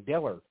Hiller and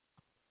Diller.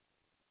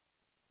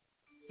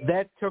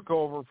 That took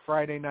over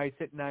Friday nights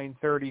at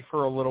 9:30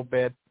 for a little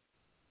bit.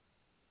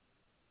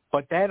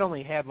 But that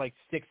only had like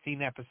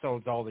 16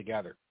 episodes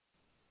altogether.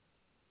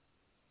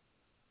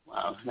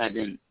 Wow, that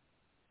didn't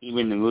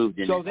even the move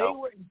didn't So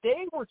help.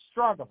 they were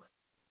struggling.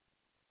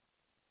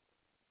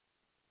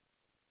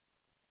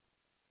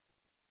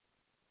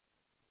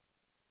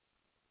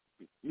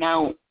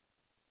 Now,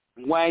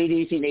 why do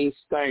you think they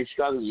started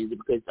struggling? Is it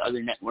because the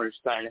other networks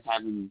started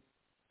having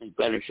like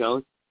better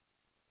shows?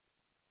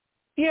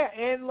 Yeah,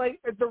 and like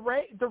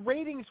the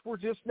ratings were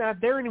just not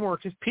there anymore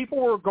because people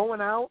were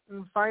going out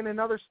and finding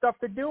other stuff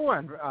to do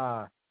on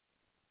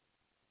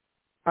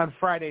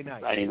Friday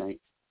night. Friday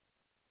night.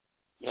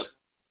 Yep.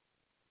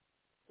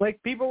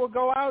 Like people would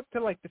go out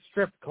to like the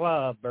strip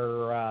club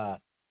or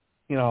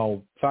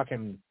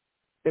fucking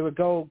they would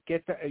go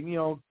get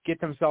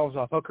themselves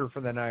a hooker for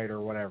the night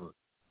or whatever.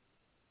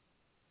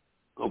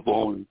 Go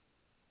bowling.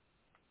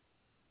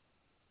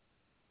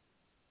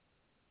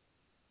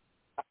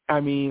 I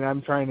mean,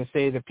 I'm trying to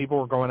say that people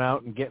were going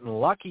out and getting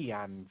lucky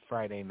on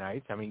Friday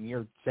nights. I mean,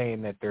 you're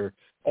saying that they're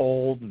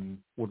old and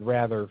would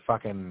rather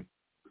fucking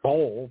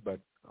bowl, but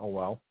oh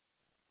well.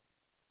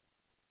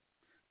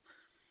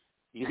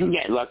 You can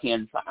get lucky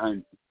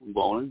on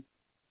bowling.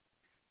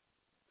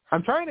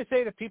 I'm trying to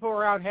say that people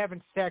were out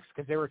having sex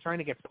because they were trying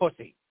to get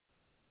pussy.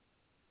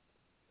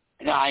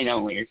 No, I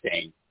know what you're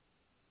saying.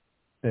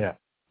 Yeah.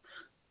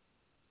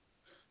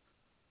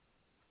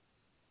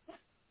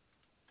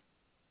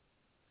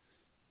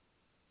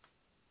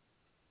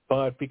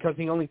 But because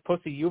the only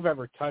pussy you've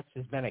ever touched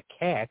has been a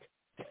cat,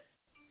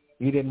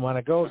 you didn't want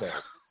to go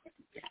there.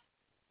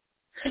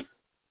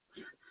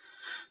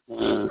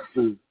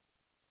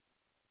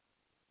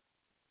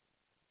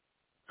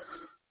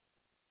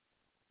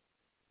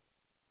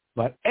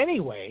 But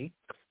anyway,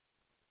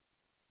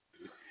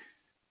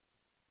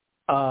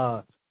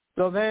 so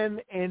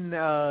then in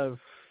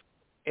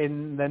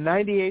the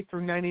 98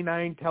 through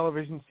 99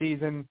 television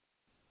season,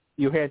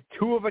 you had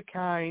Two of a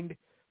Kind,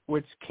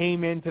 which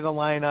came into the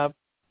lineup.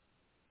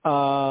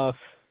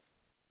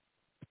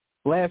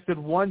 Lasted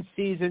one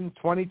season,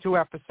 22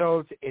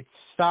 episodes. It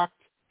sucked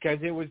because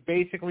it was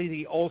basically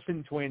the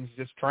Olsen twins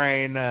just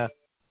trying to,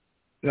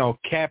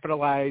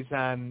 capitalize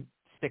on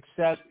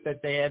success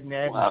that they hadn't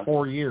had in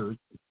 4 years.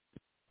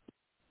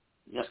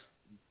 Yep.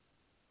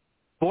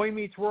 Boy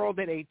Meets World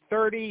at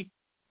 8:30.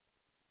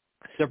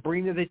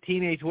 Sabrina the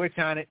Teenage Witch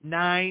on at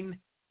 9.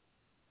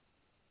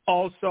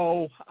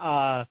 Also,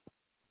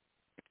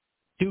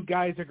 Two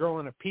Guys, a Girl,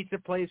 and a Pizza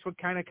Place would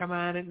kind of come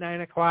on at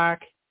 9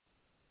 o'clock.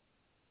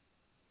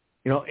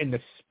 In the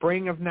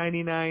spring of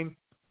 99.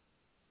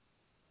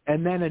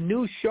 And then a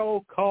new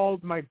show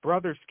called My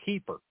Brother's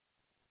Keeper.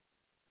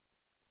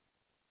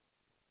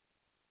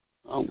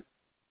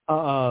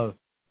 Oh.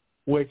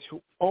 Which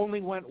only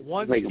went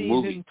one like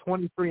season,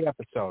 23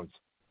 episodes.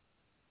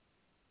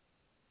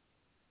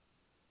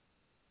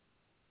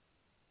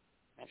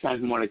 That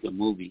sounds more like a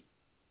movie.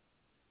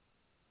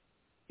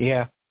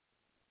 Yeah.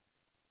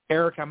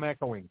 Eric, I'm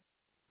echoing.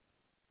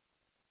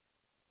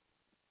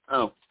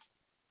 Oh.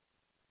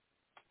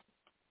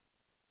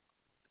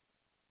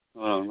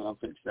 Hold on, I'll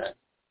fix that.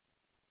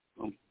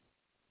 Oh.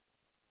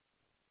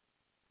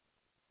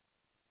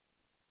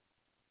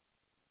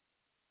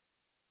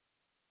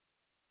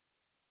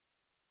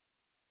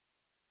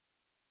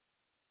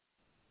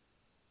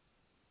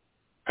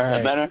 All right.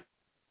 Is that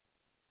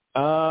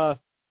better?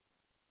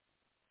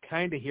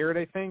 Kind of hear it,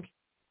 I think.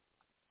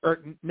 Or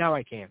now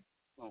I can.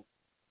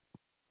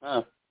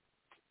 Oh.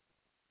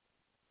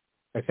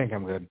 I think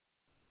I'm good.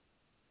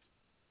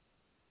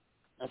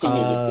 I think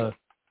I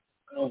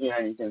don't hear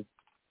anything.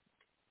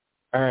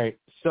 All right.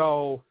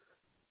 So,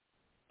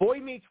 Boy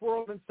Meets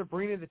World and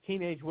Sabrina the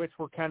Teenage Witch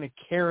were kind of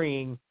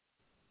carrying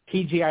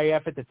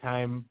TGIF at the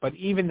time, but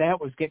even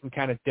that was getting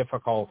kind of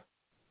difficult.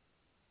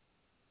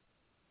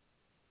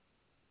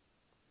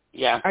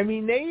 Yeah. I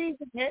mean, they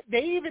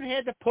even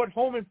had to put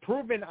Home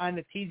Improvement on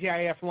the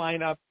TGIF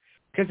lineup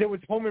because it was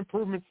Home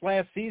Improvement's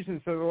last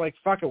season. So they're like,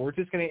 "Fuck it, we're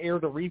just going to air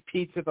the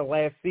repeats of the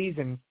last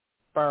season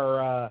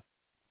to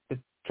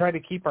try to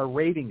keep our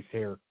ratings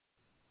here."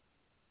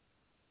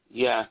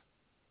 Yeah.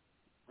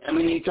 I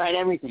mean, you tried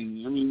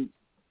everything. I mean,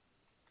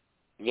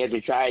 you have to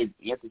try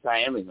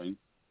everything.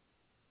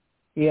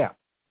 Yeah.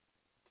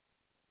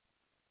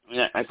 I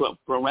mean, that's what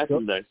pro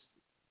wrestling does.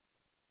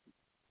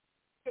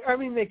 I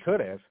mean, they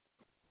could have.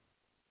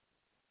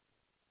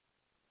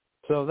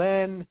 So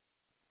then,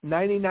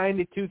 99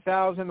 to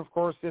 2000, of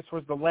course, this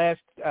was the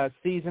last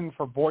season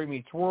for Boy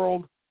Meets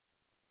World.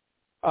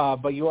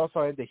 But you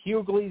also had the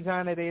Hughleys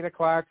on at 8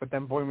 o'clock, but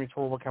then Boy Meets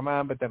World would come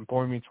on, but then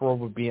Boy Meets World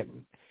would be at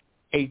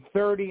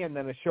 8:30, and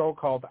then a show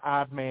called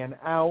Odd Man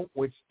Out,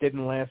 which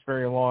didn't last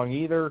very long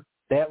either.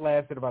 That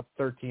lasted about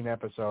 13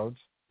 episodes.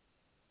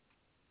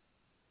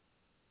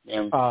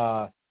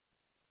 Yeah.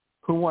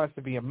 Who Wants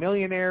to Be a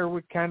Millionaire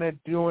would kind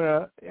of do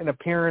an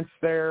appearance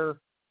there.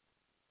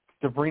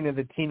 Sabrina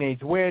the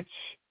Teenage Witch.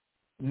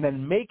 And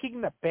then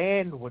Making the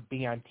Band would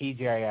be on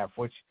TGIF,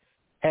 which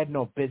had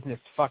no business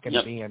fucking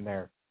being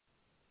there.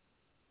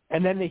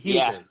 And then the Hughleys.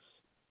 Yeah.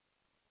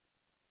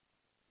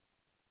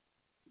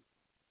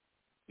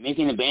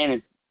 Making the Band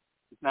is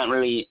not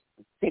really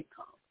a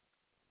sitcom.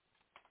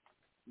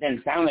 It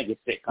doesn't sound like a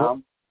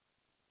sitcom.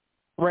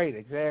 Right,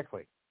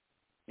 exactly.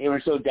 They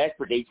were so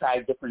desperate they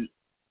tried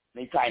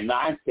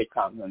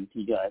non-sitcoms on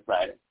TGIF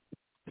Friday.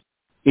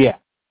 Yeah.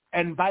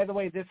 And by the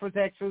way, this was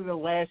actually the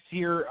last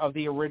year of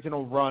the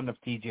original run of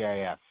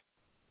TGIF.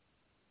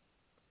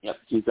 Yep,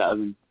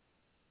 2000.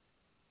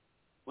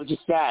 Which is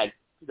sad.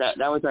 That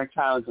was our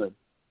childhood.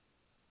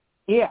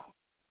 Yeah.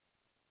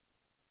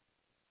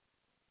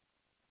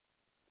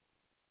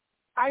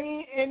 I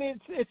mean, and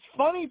it's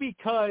funny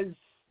because,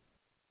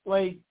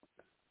 like,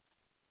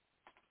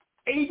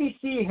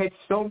 ABC had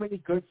so many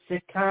good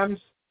sitcoms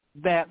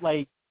that,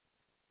 like,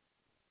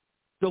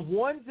 the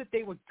ones that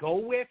they would go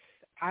with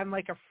on,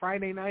 like, a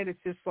Friday night, it's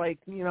just like,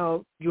 you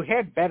know, you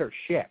had better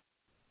shit.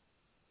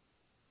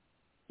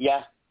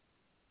 Yeah.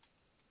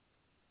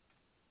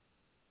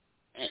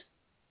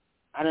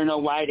 I don't know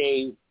why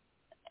they,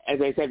 as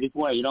I said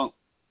before, don't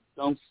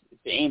if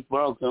it ain't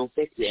broke, don't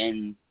fix it,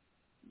 and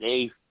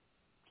they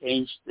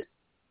changed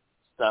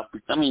stuff.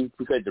 I mean,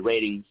 because of the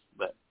ratings,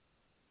 but.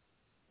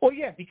 Well,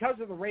 yeah, because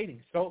of the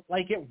ratings. So,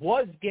 like, it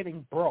was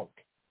getting broke.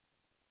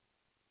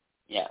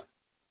 Yeah.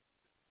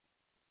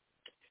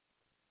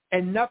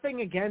 And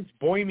nothing against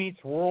Boy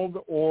Meets World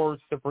or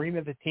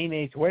Sabrina the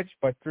Teenage Witch,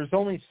 but there's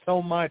only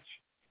so much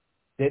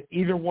that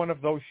either one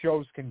of those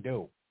shows can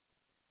do.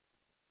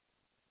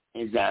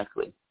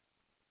 Exactly.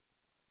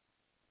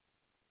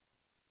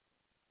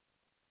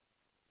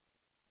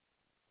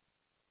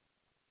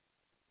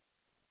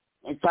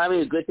 It's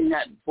probably a good thing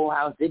that Full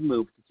House did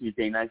move to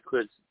Tuesday nights,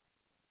 because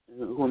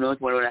who knows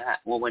what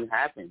would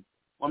happen.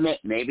 Well,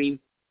 maybe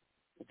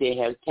if they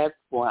had kept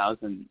Full House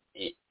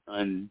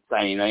on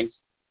Friday nights,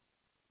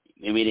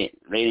 maybe the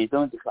ratings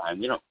don't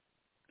decline. You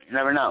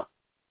never know.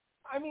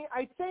 I mean,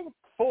 I think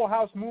Full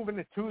House moving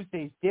to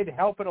Tuesdays did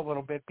help it a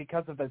little bit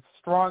because of the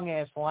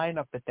strong-ass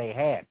lineup that they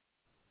had.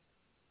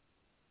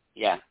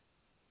 Yeah.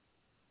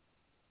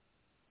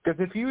 Because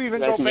if you even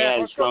go back,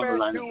 let's go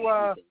back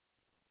to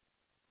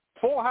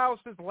Full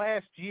House's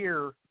last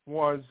year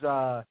was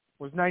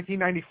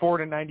 1994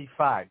 to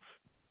 95.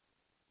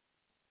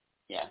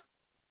 Yeah.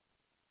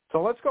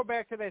 So let's go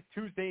back to that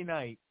Tuesday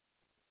night,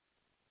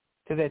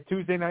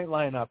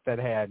 lineup that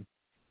had.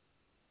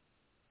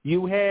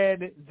 You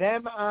had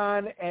them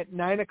on at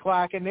 9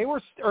 o'clock, and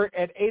or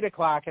at 8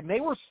 o'clock, and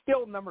they were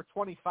still number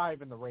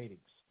 25 in the ratings.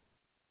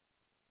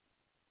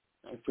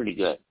 That's pretty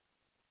good.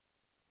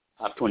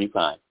 Top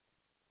 25.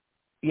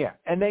 Yeah,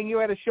 and then you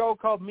had a show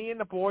called Me and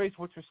the Boys,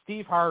 which was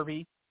Steve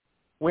Harvey,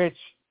 which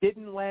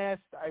didn't last.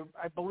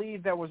 I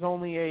believe that was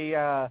only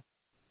it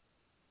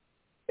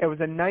was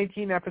a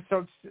 19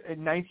 episode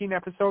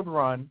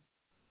run.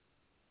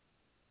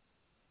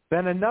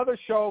 Then another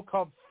show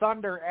called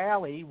Thunder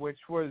Alley, which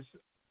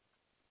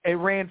it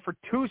ran for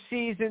 2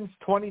 seasons,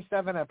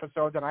 27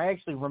 episodes, and I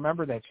actually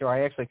remember that show.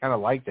 I actually kind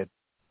of liked it.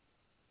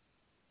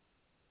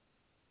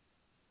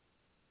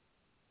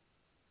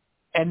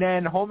 And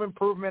then Home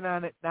Improvement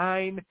on at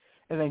 9,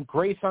 and then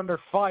Grace Under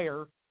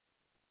Fire,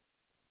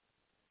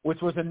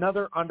 which was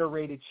another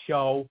underrated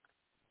show.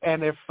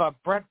 And if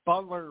Brett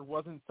Butler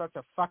wasn't such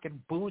a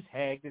fucking booze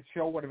hag, the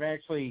show would have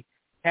actually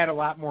had a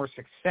lot more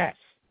success.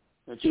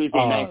 The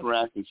Tuesday nights were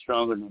actually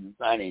stronger than the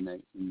Friday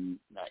nights.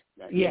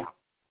 Yeah.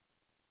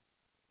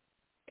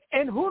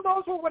 And who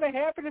knows what would have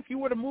happened if you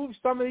would have moved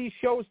some of these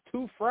shows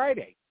to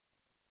Friday.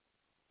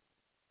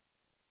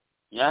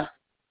 Yeah.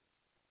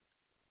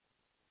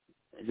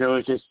 There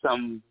was just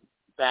some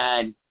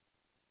bad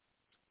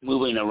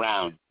moving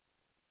around.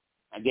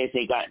 I guess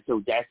they got so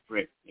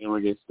desperate they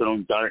were just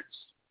throwing darts.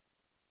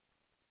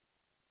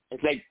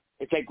 It's like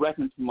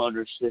wrestling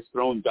promoters just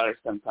throwing darts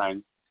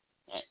sometimes.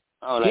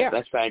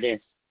 Let's try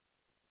this.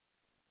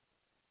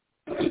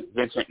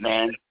 Vince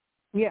McMahon.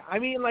 Yeah, I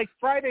mean, like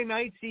Friday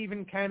nights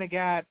even kind of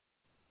got,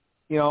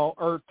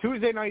 or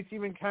Tuesday nights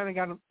even kind of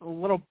got a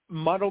little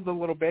muddled a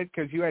little bit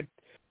because you had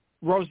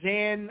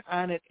Roseanne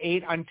on at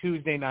 8 on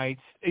Tuesday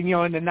nights, in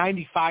the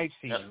 95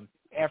 season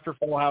after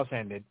Full House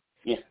ended.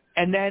 Yeah.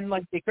 And then,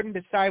 like, they couldn't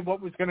decide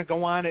what was going to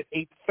go on at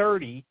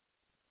 8:30,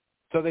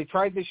 so they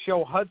tried this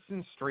show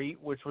Hudson Street,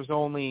 which was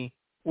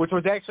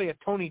actually a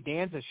Tony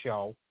Danza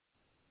show.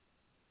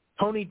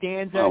 Tony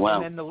Danza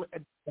and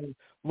then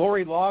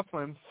Lori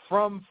Loughlin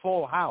from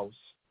Full House.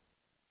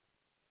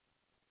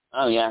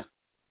 Oh, yeah.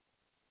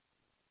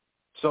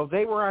 So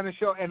they were on a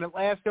show, and it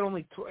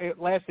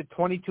lasted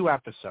 22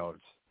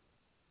 episodes.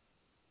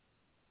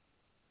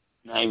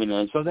 Not even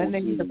a so then they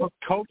need to put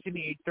Coach in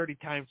the 8:30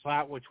 time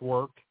slot, which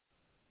worked.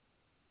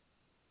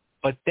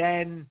 But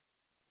then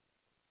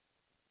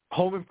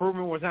Home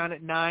Improvement was on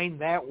at 9.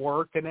 That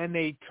worked. And then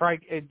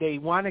they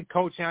wanted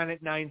Coach on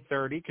at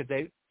 9:30 because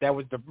that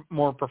was the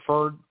more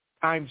preferred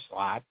time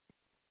slot.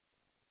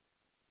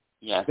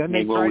 Yeah. Then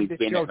they tried this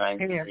show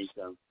Champs.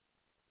 So.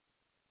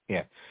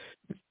 Yeah.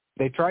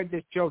 They tried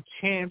this show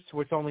Champs,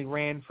 which only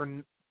ran for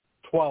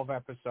 12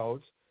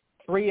 episodes,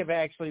 3 of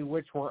actually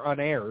which were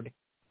unaired.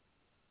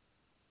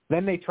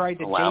 Then they tried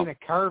the Dana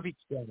Carvey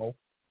show,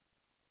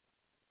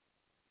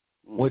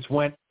 which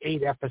went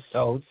 8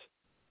 episodes.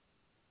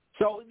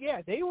 So,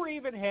 yeah, they were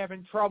even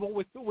having trouble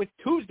with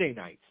Tuesday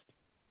nights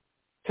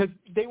because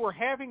they were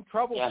having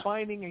trouble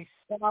finding a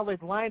solid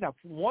lineup.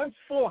 Once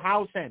Full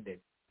House ended,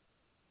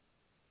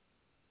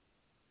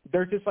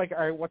 they're just like,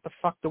 all right, what the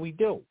fuck do we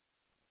do?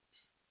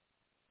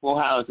 Full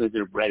House is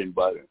their bread and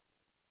butter.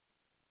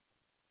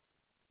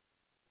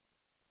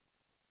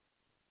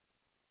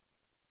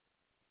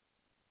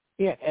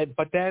 Yeah,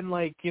 but then,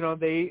 like,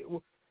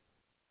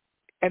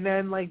 And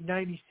then, like,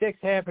 96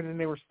 happened, and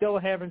they were still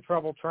having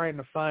trouble trying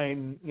to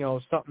find,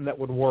 something that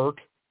would work,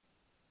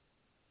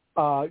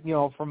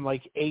 from,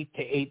 like, 8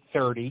 to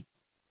 8:30.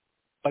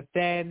 But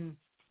then,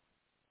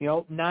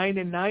 9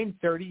 and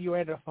 9:30, you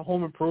had a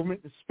Home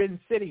Improvement and Spin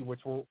City,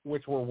 which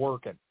were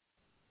working.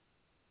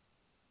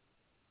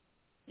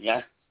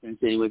 Yeah, Spin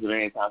City was a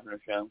very popular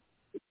show.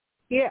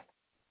 Yeah.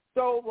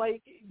 So,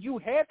 like, you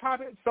had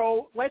popular.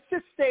 So let's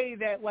just say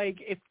that,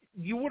 like, if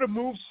you would have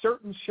moved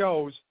certain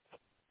shows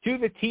to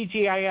the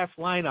TGIF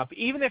lineup,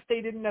 even if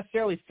they didn't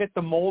necessarily fit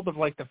the mold of,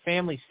 like, the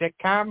family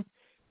sitcom,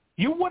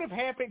 you would have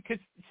happened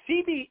because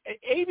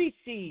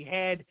ABC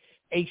had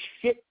a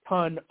shit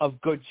ton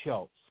of good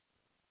shows.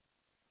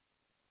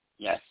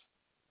 Yes.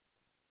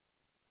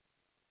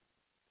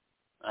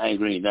 I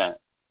agree with that.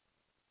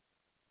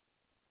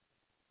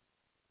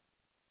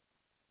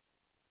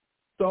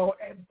 So,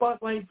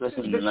 but like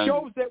Especially the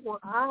shows that were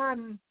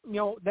on,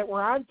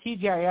 on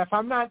TGIF,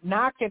 I'm not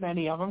knocking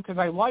any of them because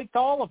I liked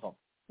all of them.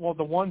 Well,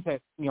 the ones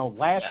that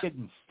lasted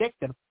and stick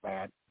to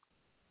bad.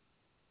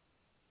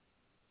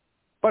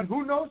 But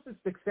who knows the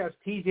success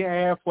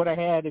TGIF would have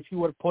had if you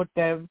would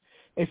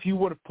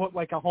have put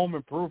like a Home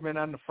Improvement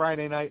on the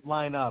Friday night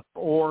lineup,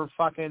 or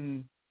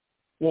fucking,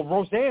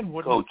 Roseanne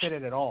wouldn't Coach. fit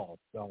it at all.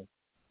 So,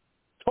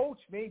 Coach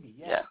maybe,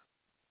 yeah.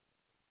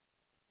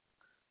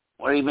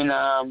 Or even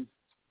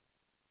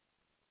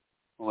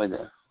what was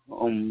it?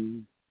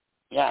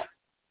 Yeah.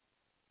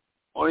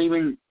 Or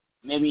even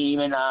when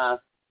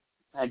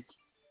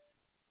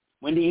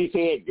did you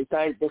say it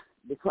decided to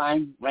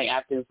decline? Right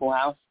after Full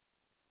House?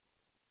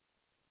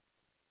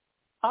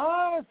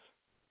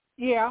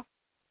 Yeah.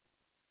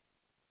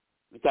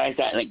 Besides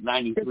that, like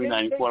 93,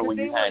 94, when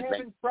you had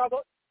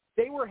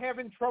they were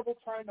having trouble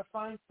trying to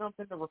find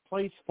something to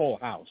replace Full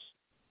House.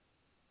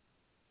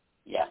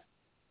 Yeah.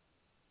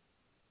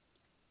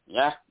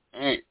 Yeah,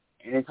 and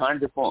it's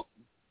hard to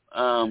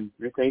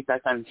replace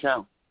that kind of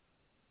show.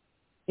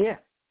 Yeah.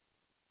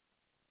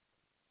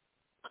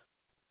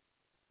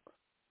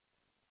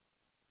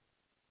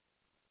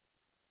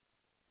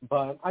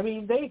 But I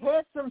mean, they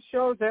had some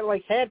shows that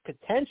like had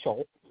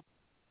potential.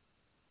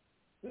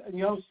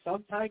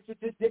 Sometimes it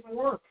just didn't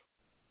work.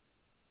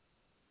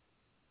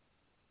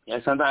 Yeah,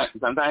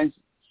 sometimes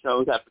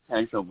shows have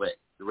potential, but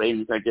the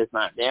ratings are just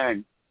not there,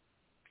 and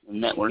the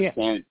networks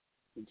can't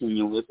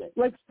continue with it.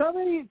 Like some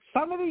of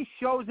these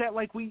shows that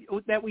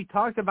we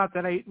talked about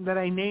that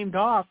I named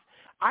off,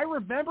 I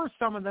remember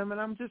some of them,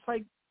 and I'm just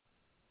like,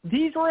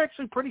 these were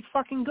actually pretty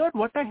fucking good.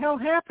 What the hell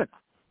happened?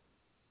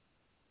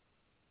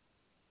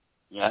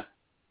 Yeah,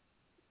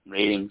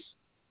 ratings.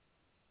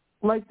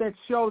 Like that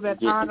show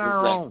that's On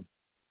Our Own.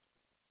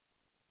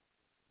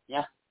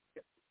 Yeah.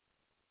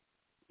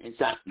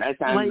 That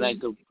sounds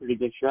like a pretty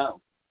good show.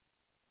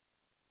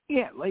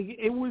 Yeah, like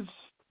it was.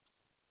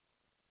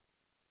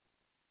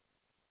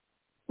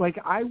 Like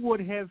I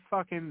would have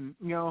fucking,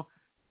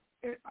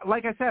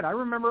 like I said, I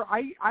remember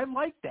I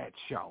liked that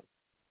show.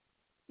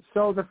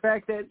 So the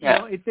fact that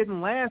it didn't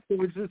last, it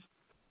was just,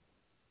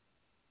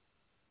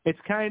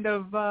 it's kind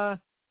of.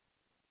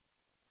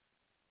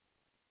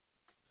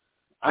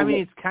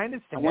 It's kind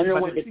of sad, I wonder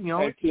but what it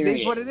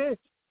is what it is.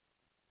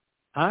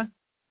 Huh?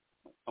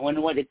 I wonder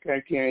what the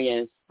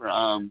criteria is for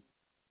to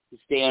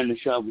stay on the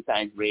show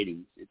besides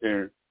ratings. Is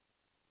there,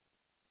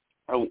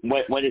 or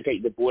what is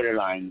like the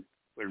borderline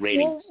for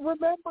ratings? Well,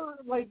 remember,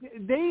 like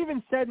they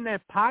even said in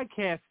that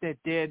podcast that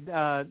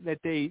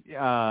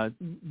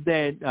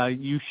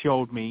you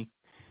showed me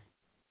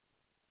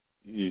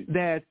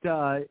that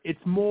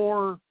it's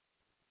more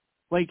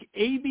like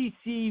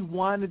ABC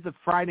wanted the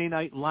Friday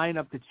night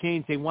lineup to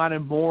change. They wanted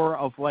more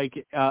of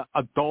like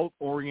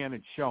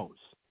adult-oriented shows.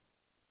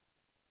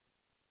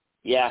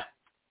 Yeah.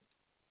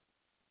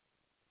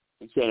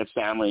 Instead of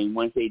family.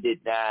 Once they did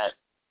that,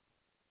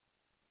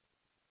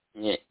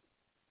 you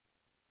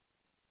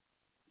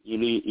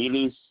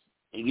lose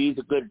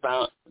a good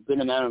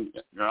amount of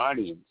your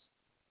audience.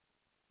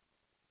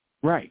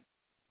 Right.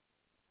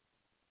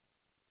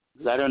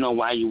 Because I don't know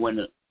why you want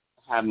to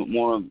have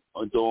more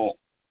adult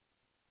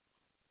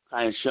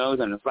kind of shows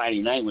on a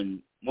Friday night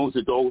when most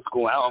adults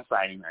go out on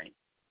Friday night.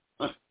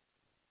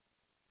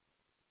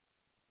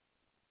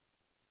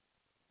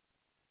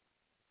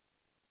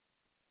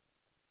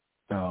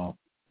 So,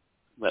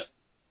 but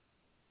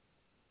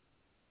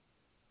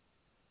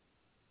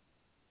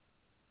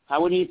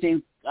how would you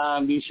think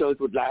these shows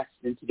would last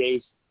in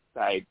today's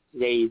on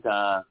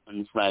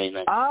this Friday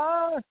night?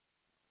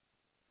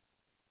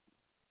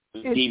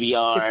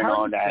 DVR and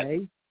all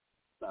that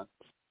stuff.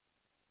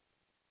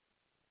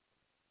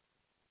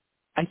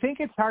 I think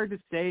it's hard to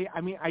say. I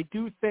mean, I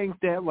do think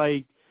that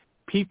like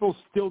people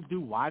still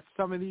do watch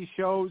some of these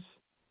shows.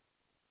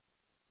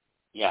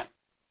 Yeah.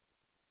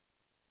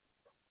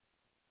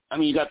 I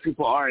mean, you got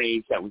people our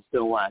age that would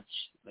still watch,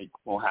 like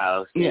Full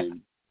House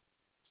and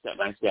Step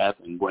by Step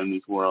and Boy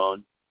Meets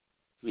World.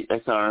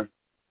 That's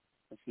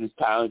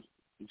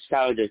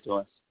nostalgia to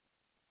us.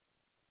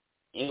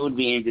 It would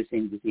be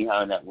interesting to see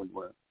how that would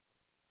work.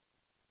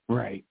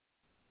 Right.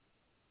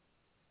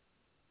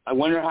 I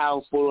wonder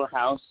how Full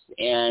House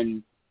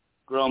and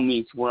Girl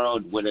Meets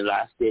World would have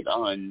lasted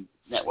on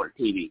network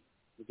TV.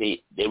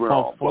 They were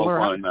all both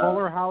on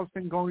Fuller House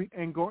and Girl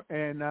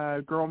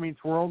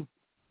Meets World.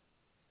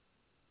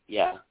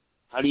 Yeah.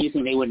 How do you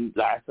think they would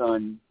last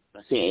on,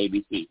 let's say,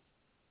 ABC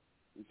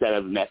instead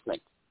of Netflix?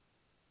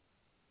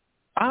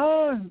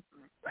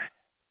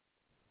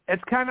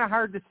 It's kind of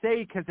hard to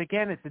say because,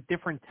 again, it's a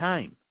different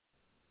time.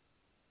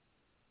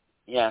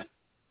 Yeah.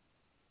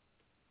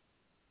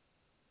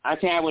 I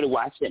think I would have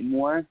watched it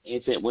more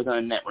if it was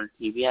on network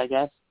TV, I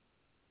guess.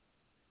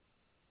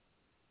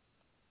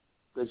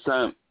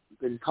 Because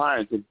it's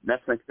hard, because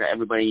Netflix,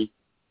 everybody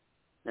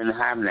doesn't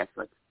have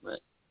Netflix. But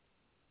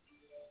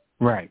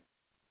right.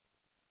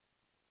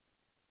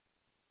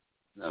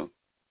 No.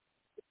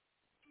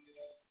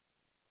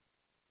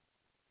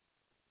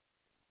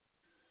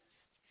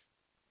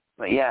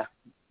 But yeah,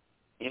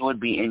 it would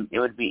be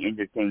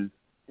interesting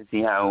to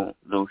see how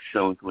those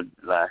shows would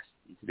last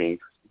in today's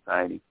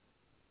society.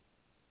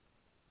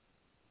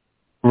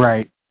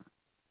 Right.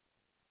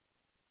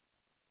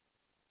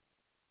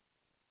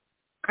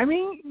 I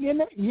mean,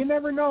 you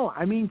never know.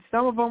 I mean,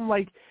 some of them,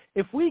 like,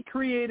 if we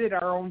created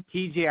our own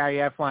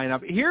TGIF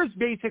lineup, here's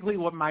basically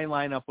what my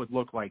lineup would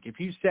look like. If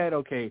you said,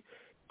 okay,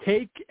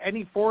 take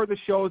any 4 of the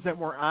shows that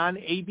were on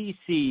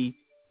ABC,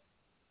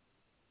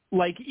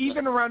 like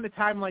even around the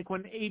time like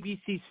when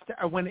ABC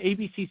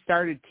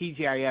started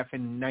TGIF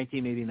in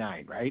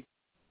 1989, right?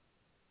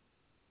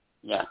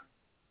 Yeah.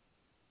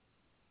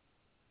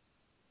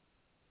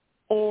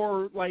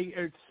 Or like,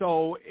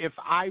 so if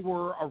I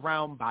were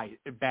around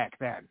back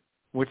then,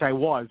 which I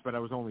was, but I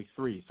was only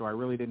 3, so I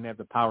really didn't have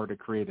the power to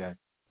create a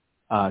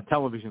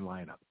television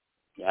lineup.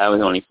 Yeah, I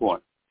was only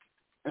 4.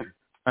 All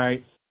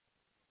right.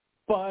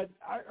 But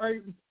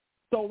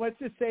so let's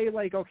just say,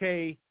 like,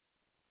 okay,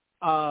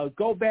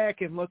 go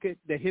back and look at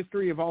the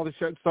history of all the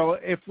shows. So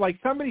if, like,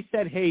 somebody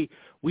said, hey,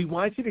 we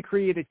want you to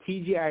create a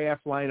TGIF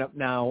lineup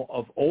now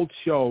of old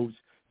shows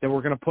that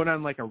we're going to put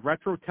on, like, a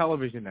retro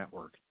television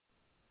network,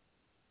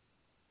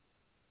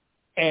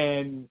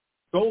 and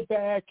go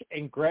back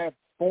and grab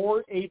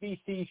 4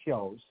 ABC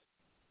shows,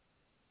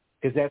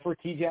 because that's where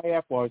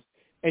TGIF was,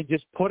 and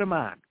just put them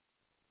on.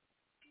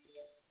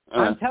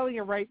 I'm telling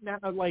you right now,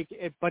 like,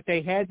 but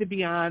they had to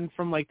be on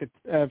from like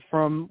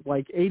from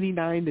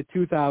 89 to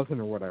 2000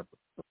 or whatever,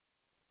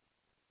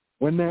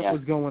 when that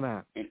was going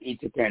on. An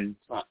 8 to 10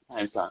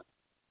 time slot.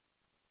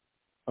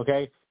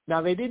 Okay.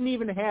 Now they didn't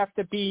even have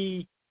to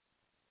be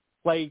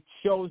like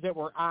shows that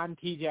were on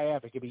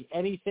TGIF. It could be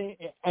anything,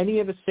 any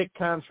of the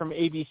sitcoms from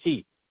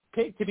ABC.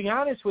 Okay, to be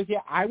honest with you,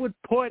 I would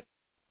put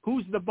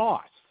Who's the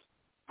Boss.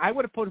 I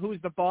would have put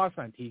Who's the Boss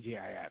on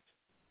TGIF.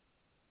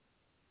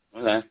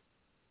 Okay.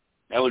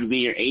 That would be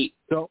your 8.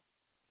 So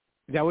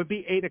that would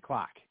be 8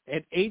 o'clock.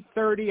 At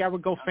 8:30, I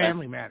would go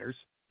Family Matters.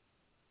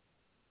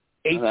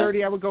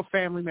 8:30, I would go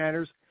Family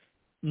Matters.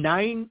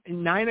 9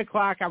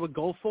 o'clock, I would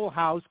go Full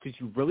House, because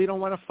you really don't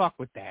want to fuck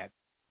with that.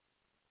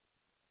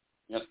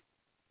 Yep.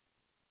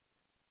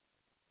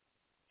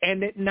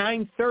 And at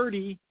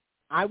 9:30,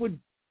 I would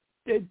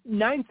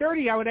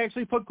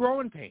actually put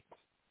Growing Pains.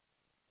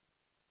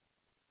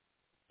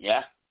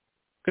 Yeah.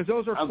 Because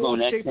those are 4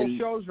 staple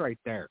shows right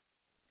there.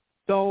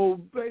 So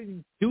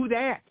do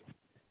that.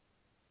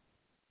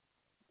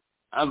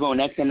 I'll go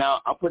next, and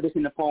I'll put this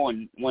in the poll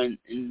in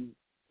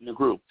the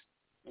group,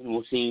 and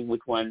we'll see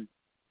which one.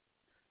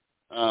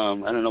 I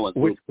don't know what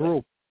group. Which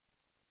group?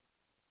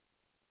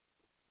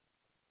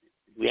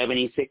 Do we have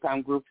any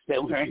sitcom groups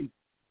that we're in?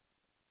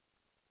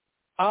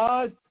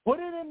 Put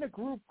it in the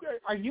group.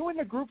 Are you in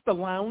the group, The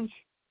Lounge?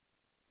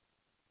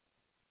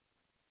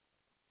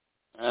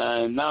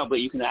 No,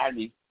 but you can add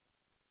me.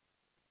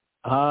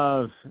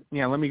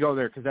 Yeah, let me go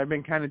there, because I've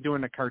been kind of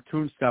doing the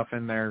cartoon stuff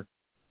in there.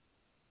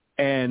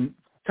 And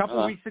a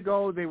couple weeks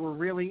ago, they were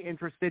really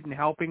interested in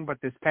helping, but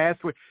this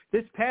past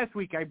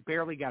week, I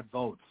barely got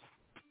votes.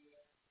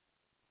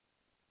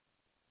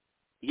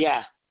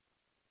 Yeah.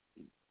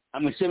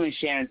 I'm assuming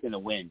Shannon's going to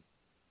win.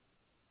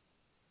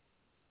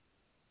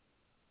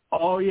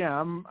 Oh, yeah,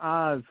 I'm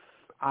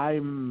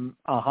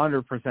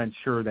 100%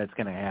 sure that's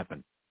going to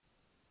happen.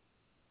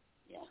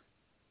 Yeah.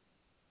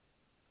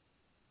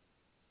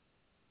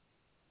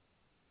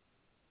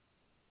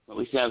 But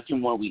we still have 2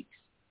 more weeks.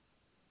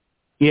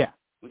 Yeah.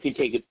 We can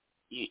take it.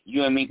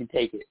 You and me can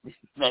take it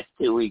next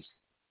 2 weeks.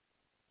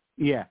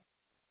 Yeah.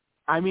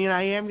 I mean,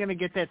 I am going to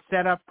get that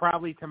set up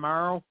probably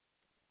tomorrow,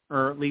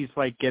 or at least,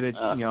 like, get it,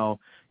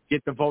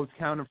 get the votes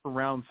counted for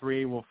round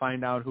 3. We'll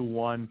find out who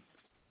won,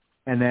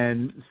 and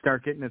then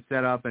start getting it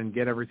set up and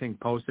get everything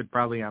posted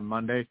probably on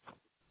Monday.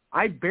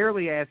 I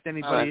barely asked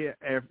anybody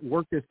at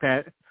work this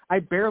past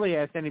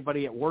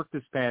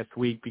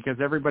week because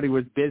everybody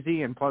was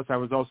busy, and plus I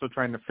was also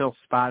trying to fill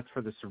spots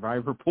for the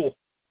Survivor pool.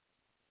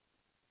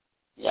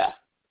 Yeah.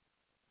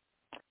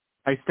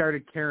 I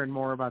started caring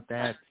more about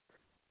that.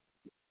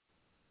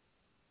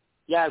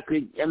 Yeah,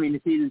 I mean,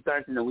 the season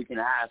starts in a week and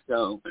a half,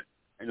 so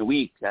in a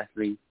week,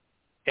 actually.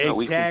 Exactly. A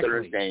week from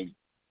Thursday.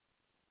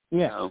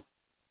 Yeah. So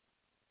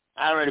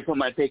I already put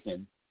my pick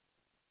in,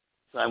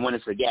 so I want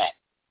to forget.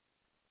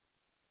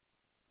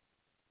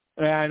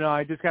 Yeah, I know.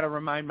 I just got to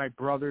remind my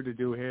brother to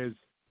do his.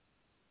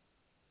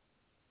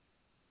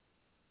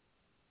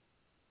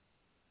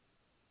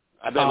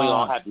 I bet we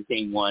all have the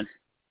same one.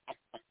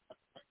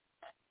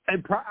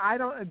 And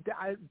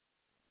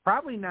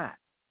probably not.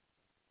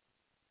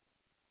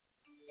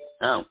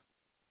 Oh.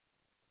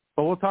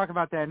 But we'll talk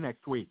about that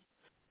next week.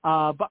 But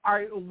all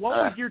right,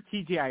 what would your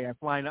TGIF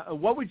lineup?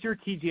 What would your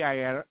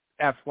TGIF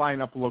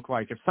lineup look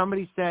like if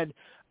somebody said,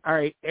 "All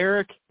right,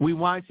 Eric, we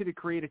want you to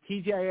create a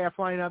TGIF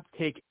lineup.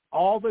 Take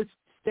all the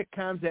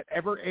sitcoms that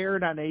ever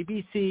aired on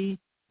ABC,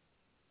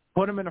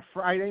 put them in a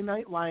Friday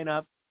night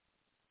lineup,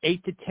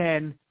 8 to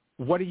 10.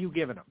 What are you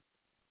giving them?"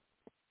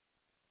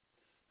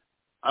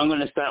 I'm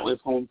going to start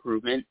with Home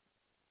Improvement.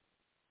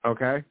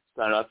 Okay.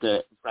 Start off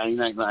the Friday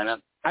night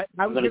lineup. I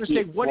was going to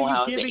say, what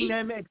are you giving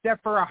them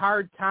except for a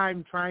hard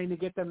time trying to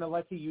get them to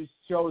let you use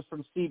shows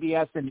from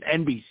CBS and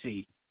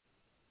NBC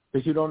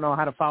because you don't know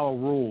how to follow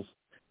rules?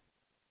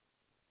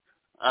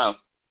 Oh.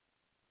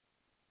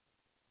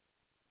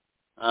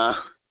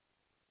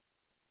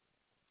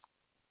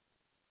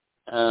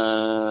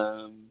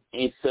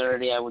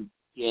 8:30, I would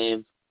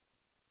give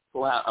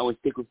Full House. I would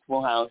stick with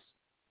Full House.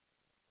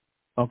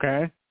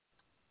 Okay.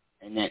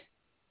 And at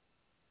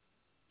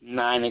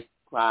 9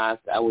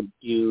 o'clock, I would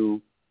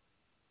do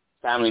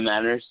Family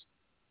Matters.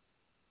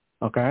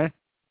 Okay.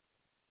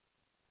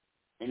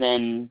 And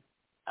then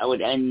I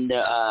would end,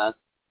 I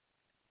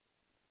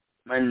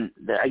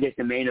guess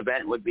the main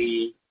event would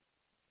be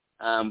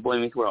Boy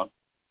Meets World.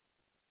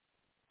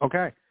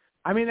 Okay.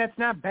 I mean, that's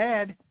not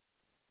bad.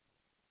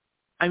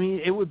 I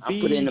mean, it would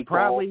be put in the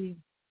probably... poll.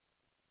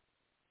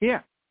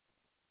 Yeah.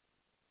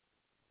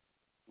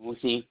 We'll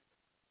see.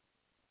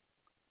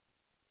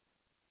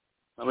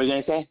 What were we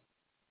going to say?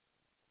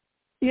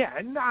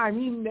 Yeah, no, I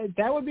mean,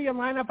 that would be a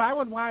lineup I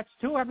would watch,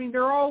 too. I mean,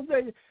 they're all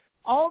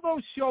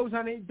those shows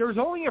on it. There's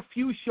only a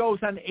few shows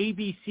on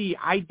ABC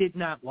I did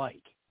not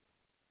like.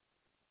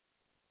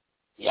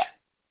 Yeah.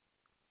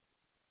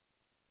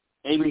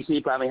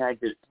 ABC probably had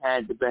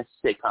the best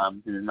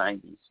sitcoms in the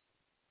 90s.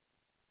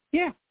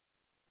 Yeah.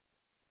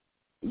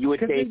 You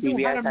would say they CBS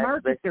knew how to has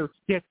market the best. their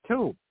shit,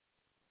 too.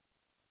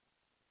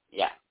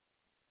 Yeah.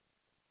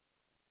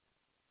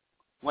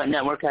 What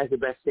network has the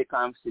best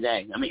sitcoms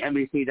today? I mean,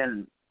 NBC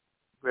doesn't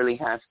really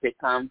have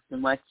sitcoms too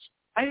much.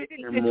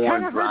 It's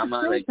kind of hard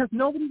to say because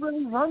nobody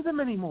really runs them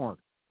anymore.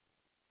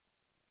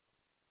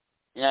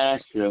 Yeah,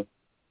 that's true.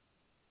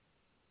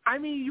 I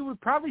mean, you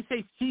would probably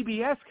say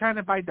CBS kind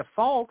of by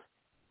default.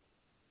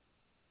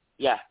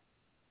 Yeah.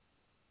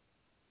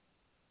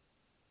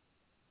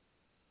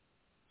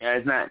 Yeah,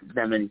 there's not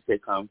that many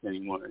sitcoms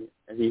anymore.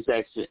 As you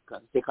said,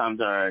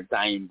 sitcoms are a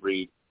dying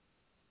breed.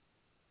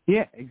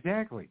 Yeah,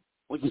 exactly.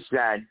 Which is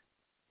sad.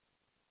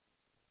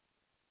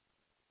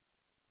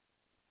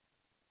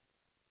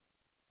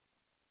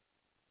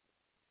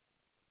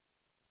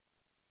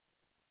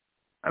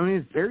 I mean,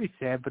 it's very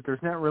sad, but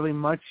there's not really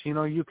much,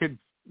 you could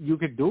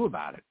do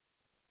about it.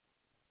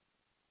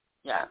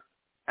 Yeah.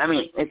 I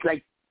mean, it's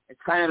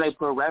kind of like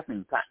pro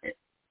wrestling.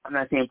 I'm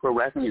not saying pro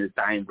wrestling is a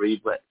dying breed,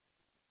 but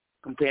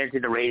compared to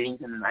the ratings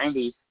in the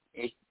 90s,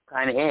 it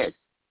kind of is.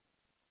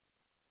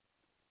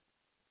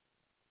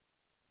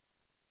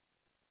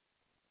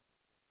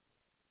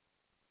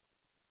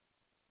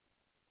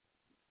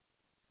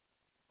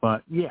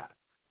 But, yeah.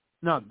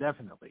 No,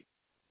 definitely.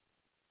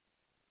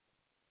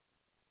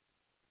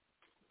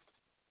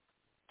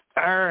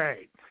 All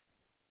right.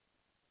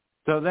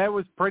 So that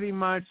was pretty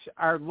much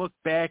our look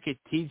back at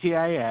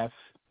TGIF.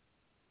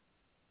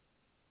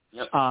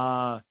 Yep.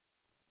 I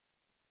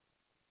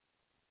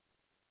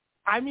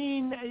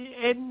mean,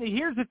 and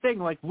here's the thing,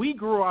 like, we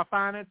grew up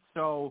on it,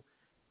 so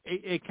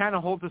it kind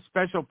of holds a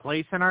special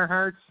place in our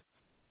hearts.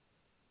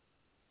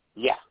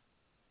 Yeah.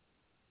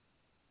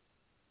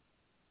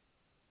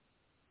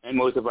 And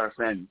most of our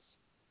friends,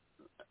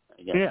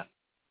 I guess. Yeah.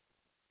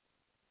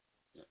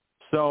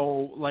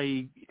 So,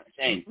 like,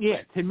 Same.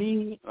 yeah, to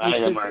me,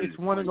 it's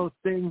one of those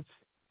things.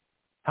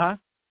 Huh?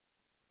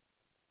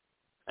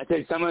 I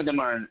said some of them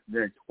are in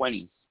their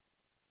 20s.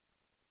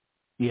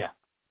 Yeah.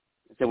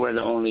 I said we're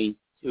the only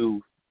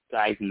two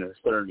guys in their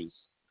 30s.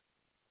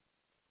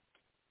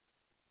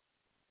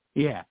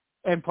 Yeah.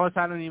 And plus,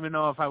 I don't even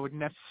know if I would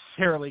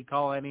necessarily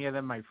call any of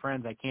them my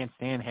friends. I can't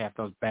stand half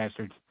those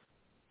bastards.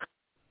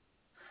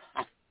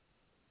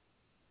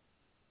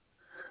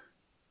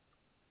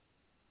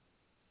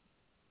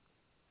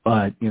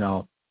 But,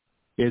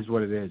 is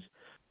what it is.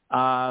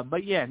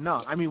 But, yeah,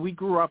 no, I mean, we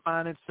grew up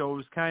on it, so it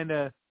was kind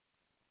of,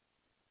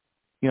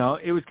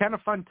 it was kind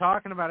of fun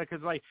talking about it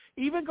because, like,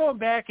 even going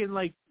back and,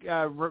 like,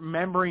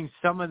 remembering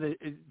some of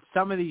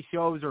these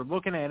shows or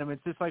looking at them,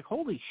 it's just like,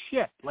 holy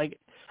shit. Like,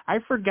 I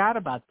forgot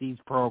about these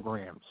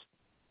programs.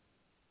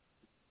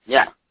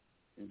 Yeah,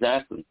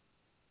 exactly.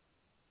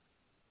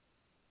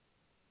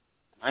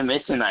 I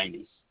miss the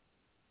 90s.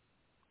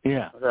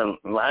 Yeah. There's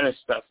a lot of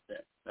stuff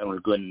that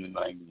were good in the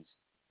 90s.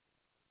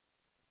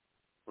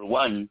 For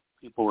one,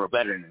 people were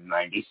better in the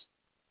 90s.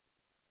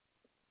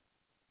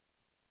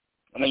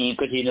 I mean,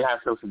 because you didn't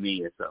have social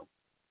media, so.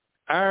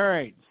 All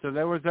right. So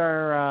that was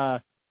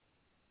our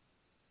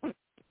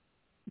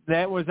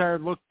that was our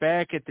look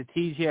back at the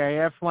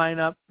TGIF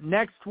lineup.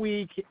 Next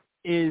week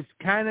is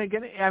kind of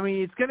going to,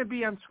 it's going to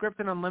be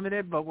Unscripted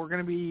Unlimited, but we're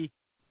going to be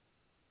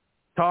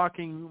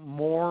talking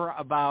more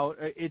about,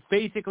 it's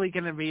basically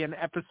going to be an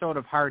episode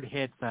of Hard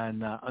Hits on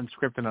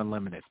Unscripted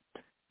Unlimited.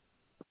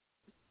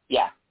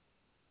 Yeah.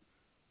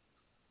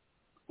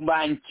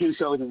 Combine 2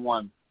 shows in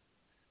one.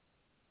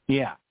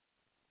 Yeah.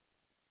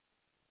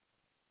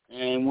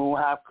 And we'll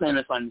have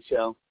Clint on the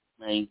show,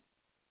 my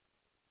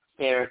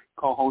fair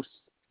co-host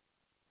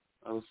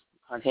of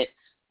Hard Hits.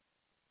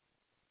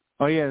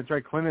 Oh, yeah, that's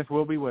right. Clintus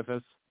will be with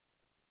us.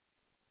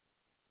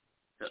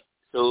 So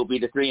it'll be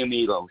the 3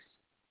 amigos.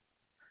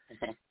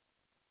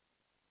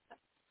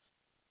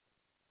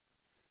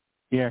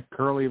 Yeah,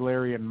 Curly,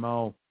 Larry, and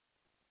Mo.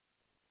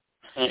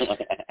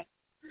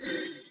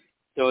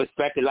 So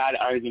expect a lot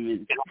of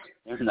arguments.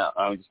 No,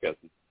 I'm just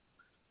joking.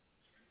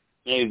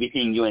 Maybe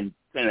between you and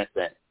Clintus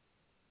then.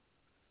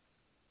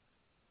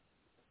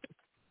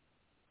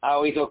 I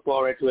always look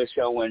forward to a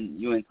show when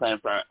you and Clem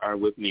are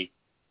with me.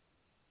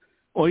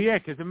 Well, yeah,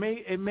 because it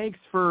makes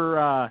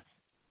for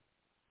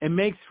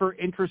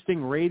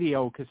interesting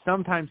radio. Because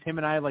sometimes him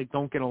and I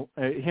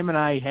him and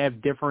I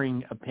have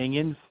differing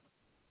opinions.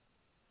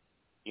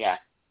 Yeah,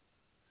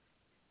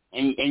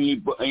 and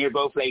you're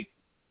both like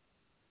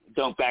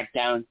don't back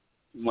down to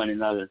one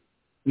another.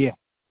 Yeah.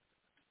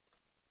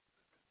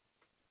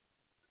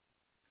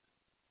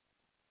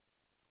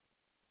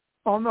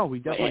 Oh no, we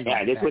definitely.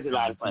 Yeah, this was a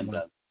lot of fun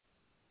though.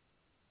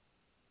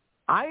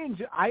 I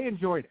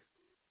enjoyed it.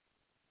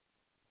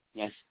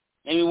 Yes.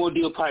 Maybe we'll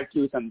do a part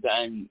 2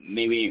 sometime.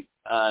 Maybe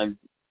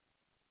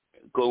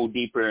go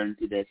deeper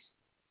into this.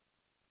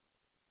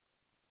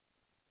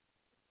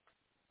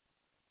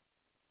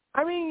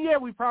 Yeah,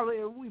 we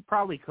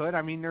probably could.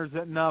 There's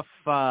enough.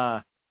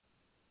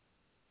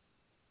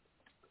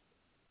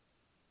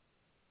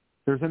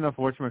 There's enough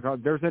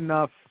whatchamacallit. There's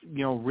enough,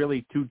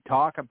 really to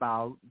talk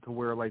about to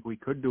where we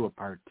could do a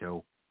part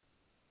 2.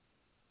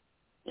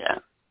 Yeah.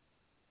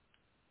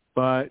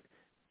 But,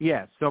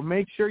 yeah, so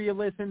make sure you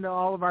listen to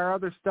all of our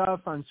other stuff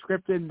on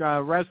Scripted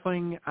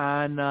Wrestling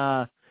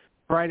on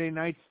Friday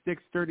nights,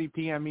 6:30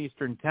 p.m.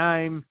 Eastern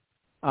Time.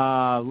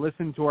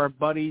 Listen to our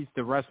buddies,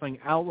 the Wrestling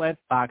Outlet,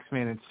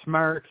 Boxman and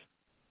Smart,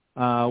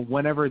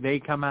 whenever they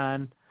come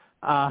on.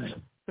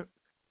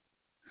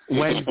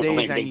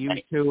 Wednesdays on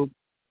YouTube.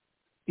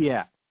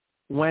 Yeah,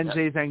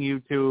 Wednesdays on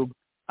YouTube.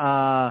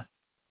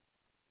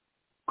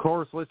 Of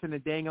course, listen to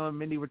Dangle and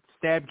Mindy with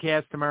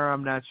Stabcast tomorrow.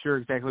 I'm not sure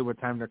exactly what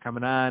time they're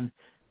coming on.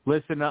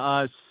 Listen to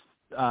us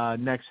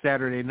next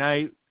Saturday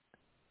night,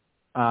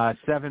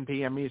 7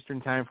 p.m.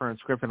 Eastern Time for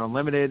Unscripted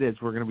Unlimited, as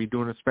we're going to be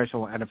doing a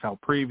special NFL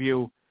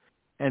preview.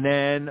 And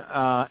then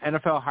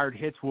NFL Hard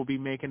Hits will be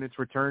making its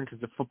return because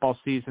the football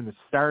season is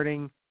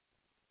starting.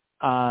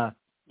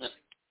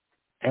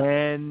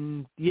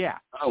 And, yeah.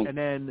 Oh. And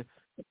then,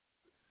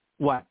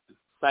 what?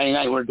 Friday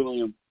night we're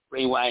doing a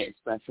Bray Wyatt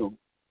special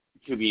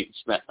tribute.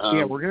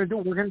 Yeah, we're gonna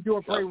do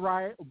a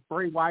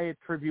Bray Wyatt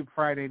tribute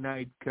Friday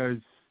night because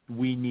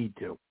we need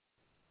to.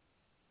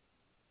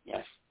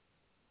 Yes.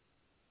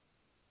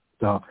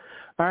 So, all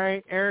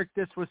right, Eric,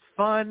 this was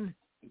fun.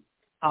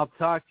 I'll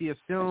talk to you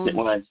soon. Yes, it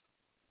was.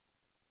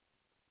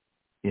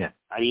 Yeah.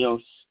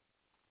 Adios.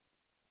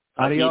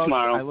 Adios.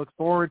 Tomorrow. I look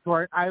forward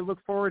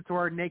to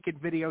our naked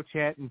video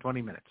chat in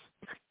 20 minutes.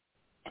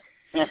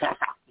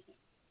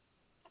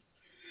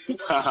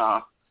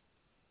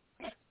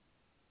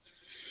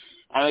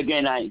 Have a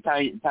good night.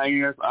 Tell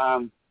your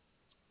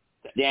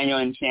Daniel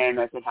and Sharon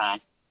I said hi.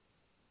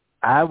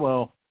 I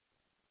will.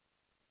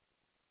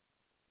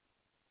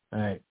 All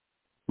right.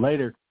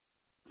 Later.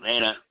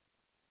 Later.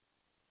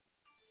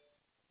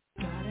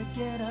 Gotta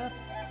get up.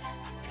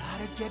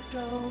 Gotta get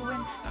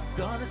going. I'm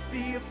gonna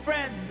see a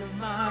friend of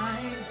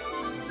mine.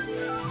 He's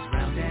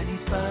round and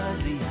he's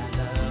fuzzy. I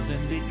love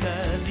him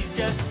because he's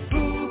just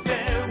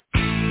blueberry.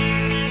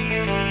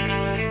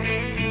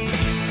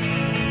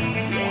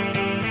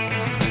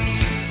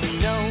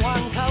 No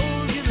one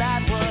told you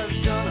life was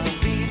gonna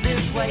be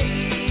this way.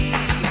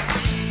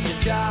 Your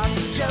job's a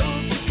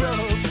joke, you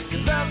broke.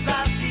 Your love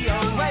life's the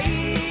old way.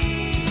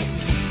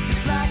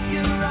 It's like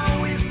you're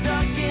always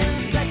stuck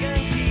in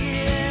second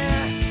gear.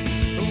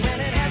 When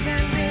it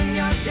hasn't been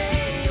your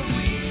day, a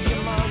week,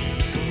 your month,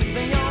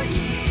 even your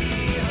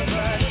year.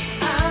 But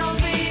I'll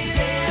be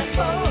there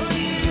for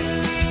you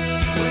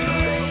when the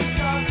rain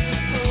starts to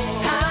pour.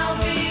 I'll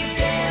be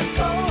there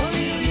for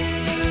you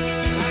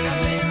like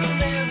I've been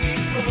there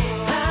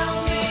before.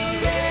 I'll be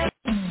there.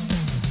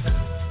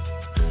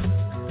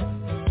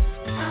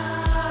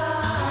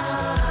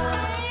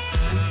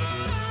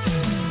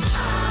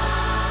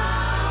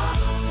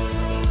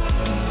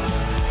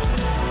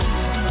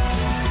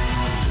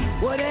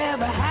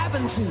 Whatever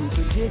happened to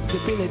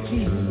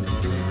predictability?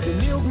 The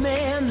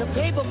milkman, the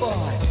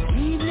paperboy,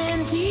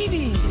 evening TV.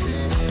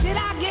 Did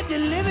I get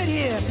delivered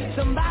here?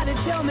 Somebody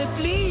tell me,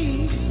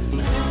 please.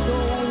 The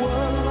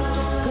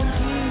world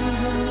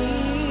confusing me.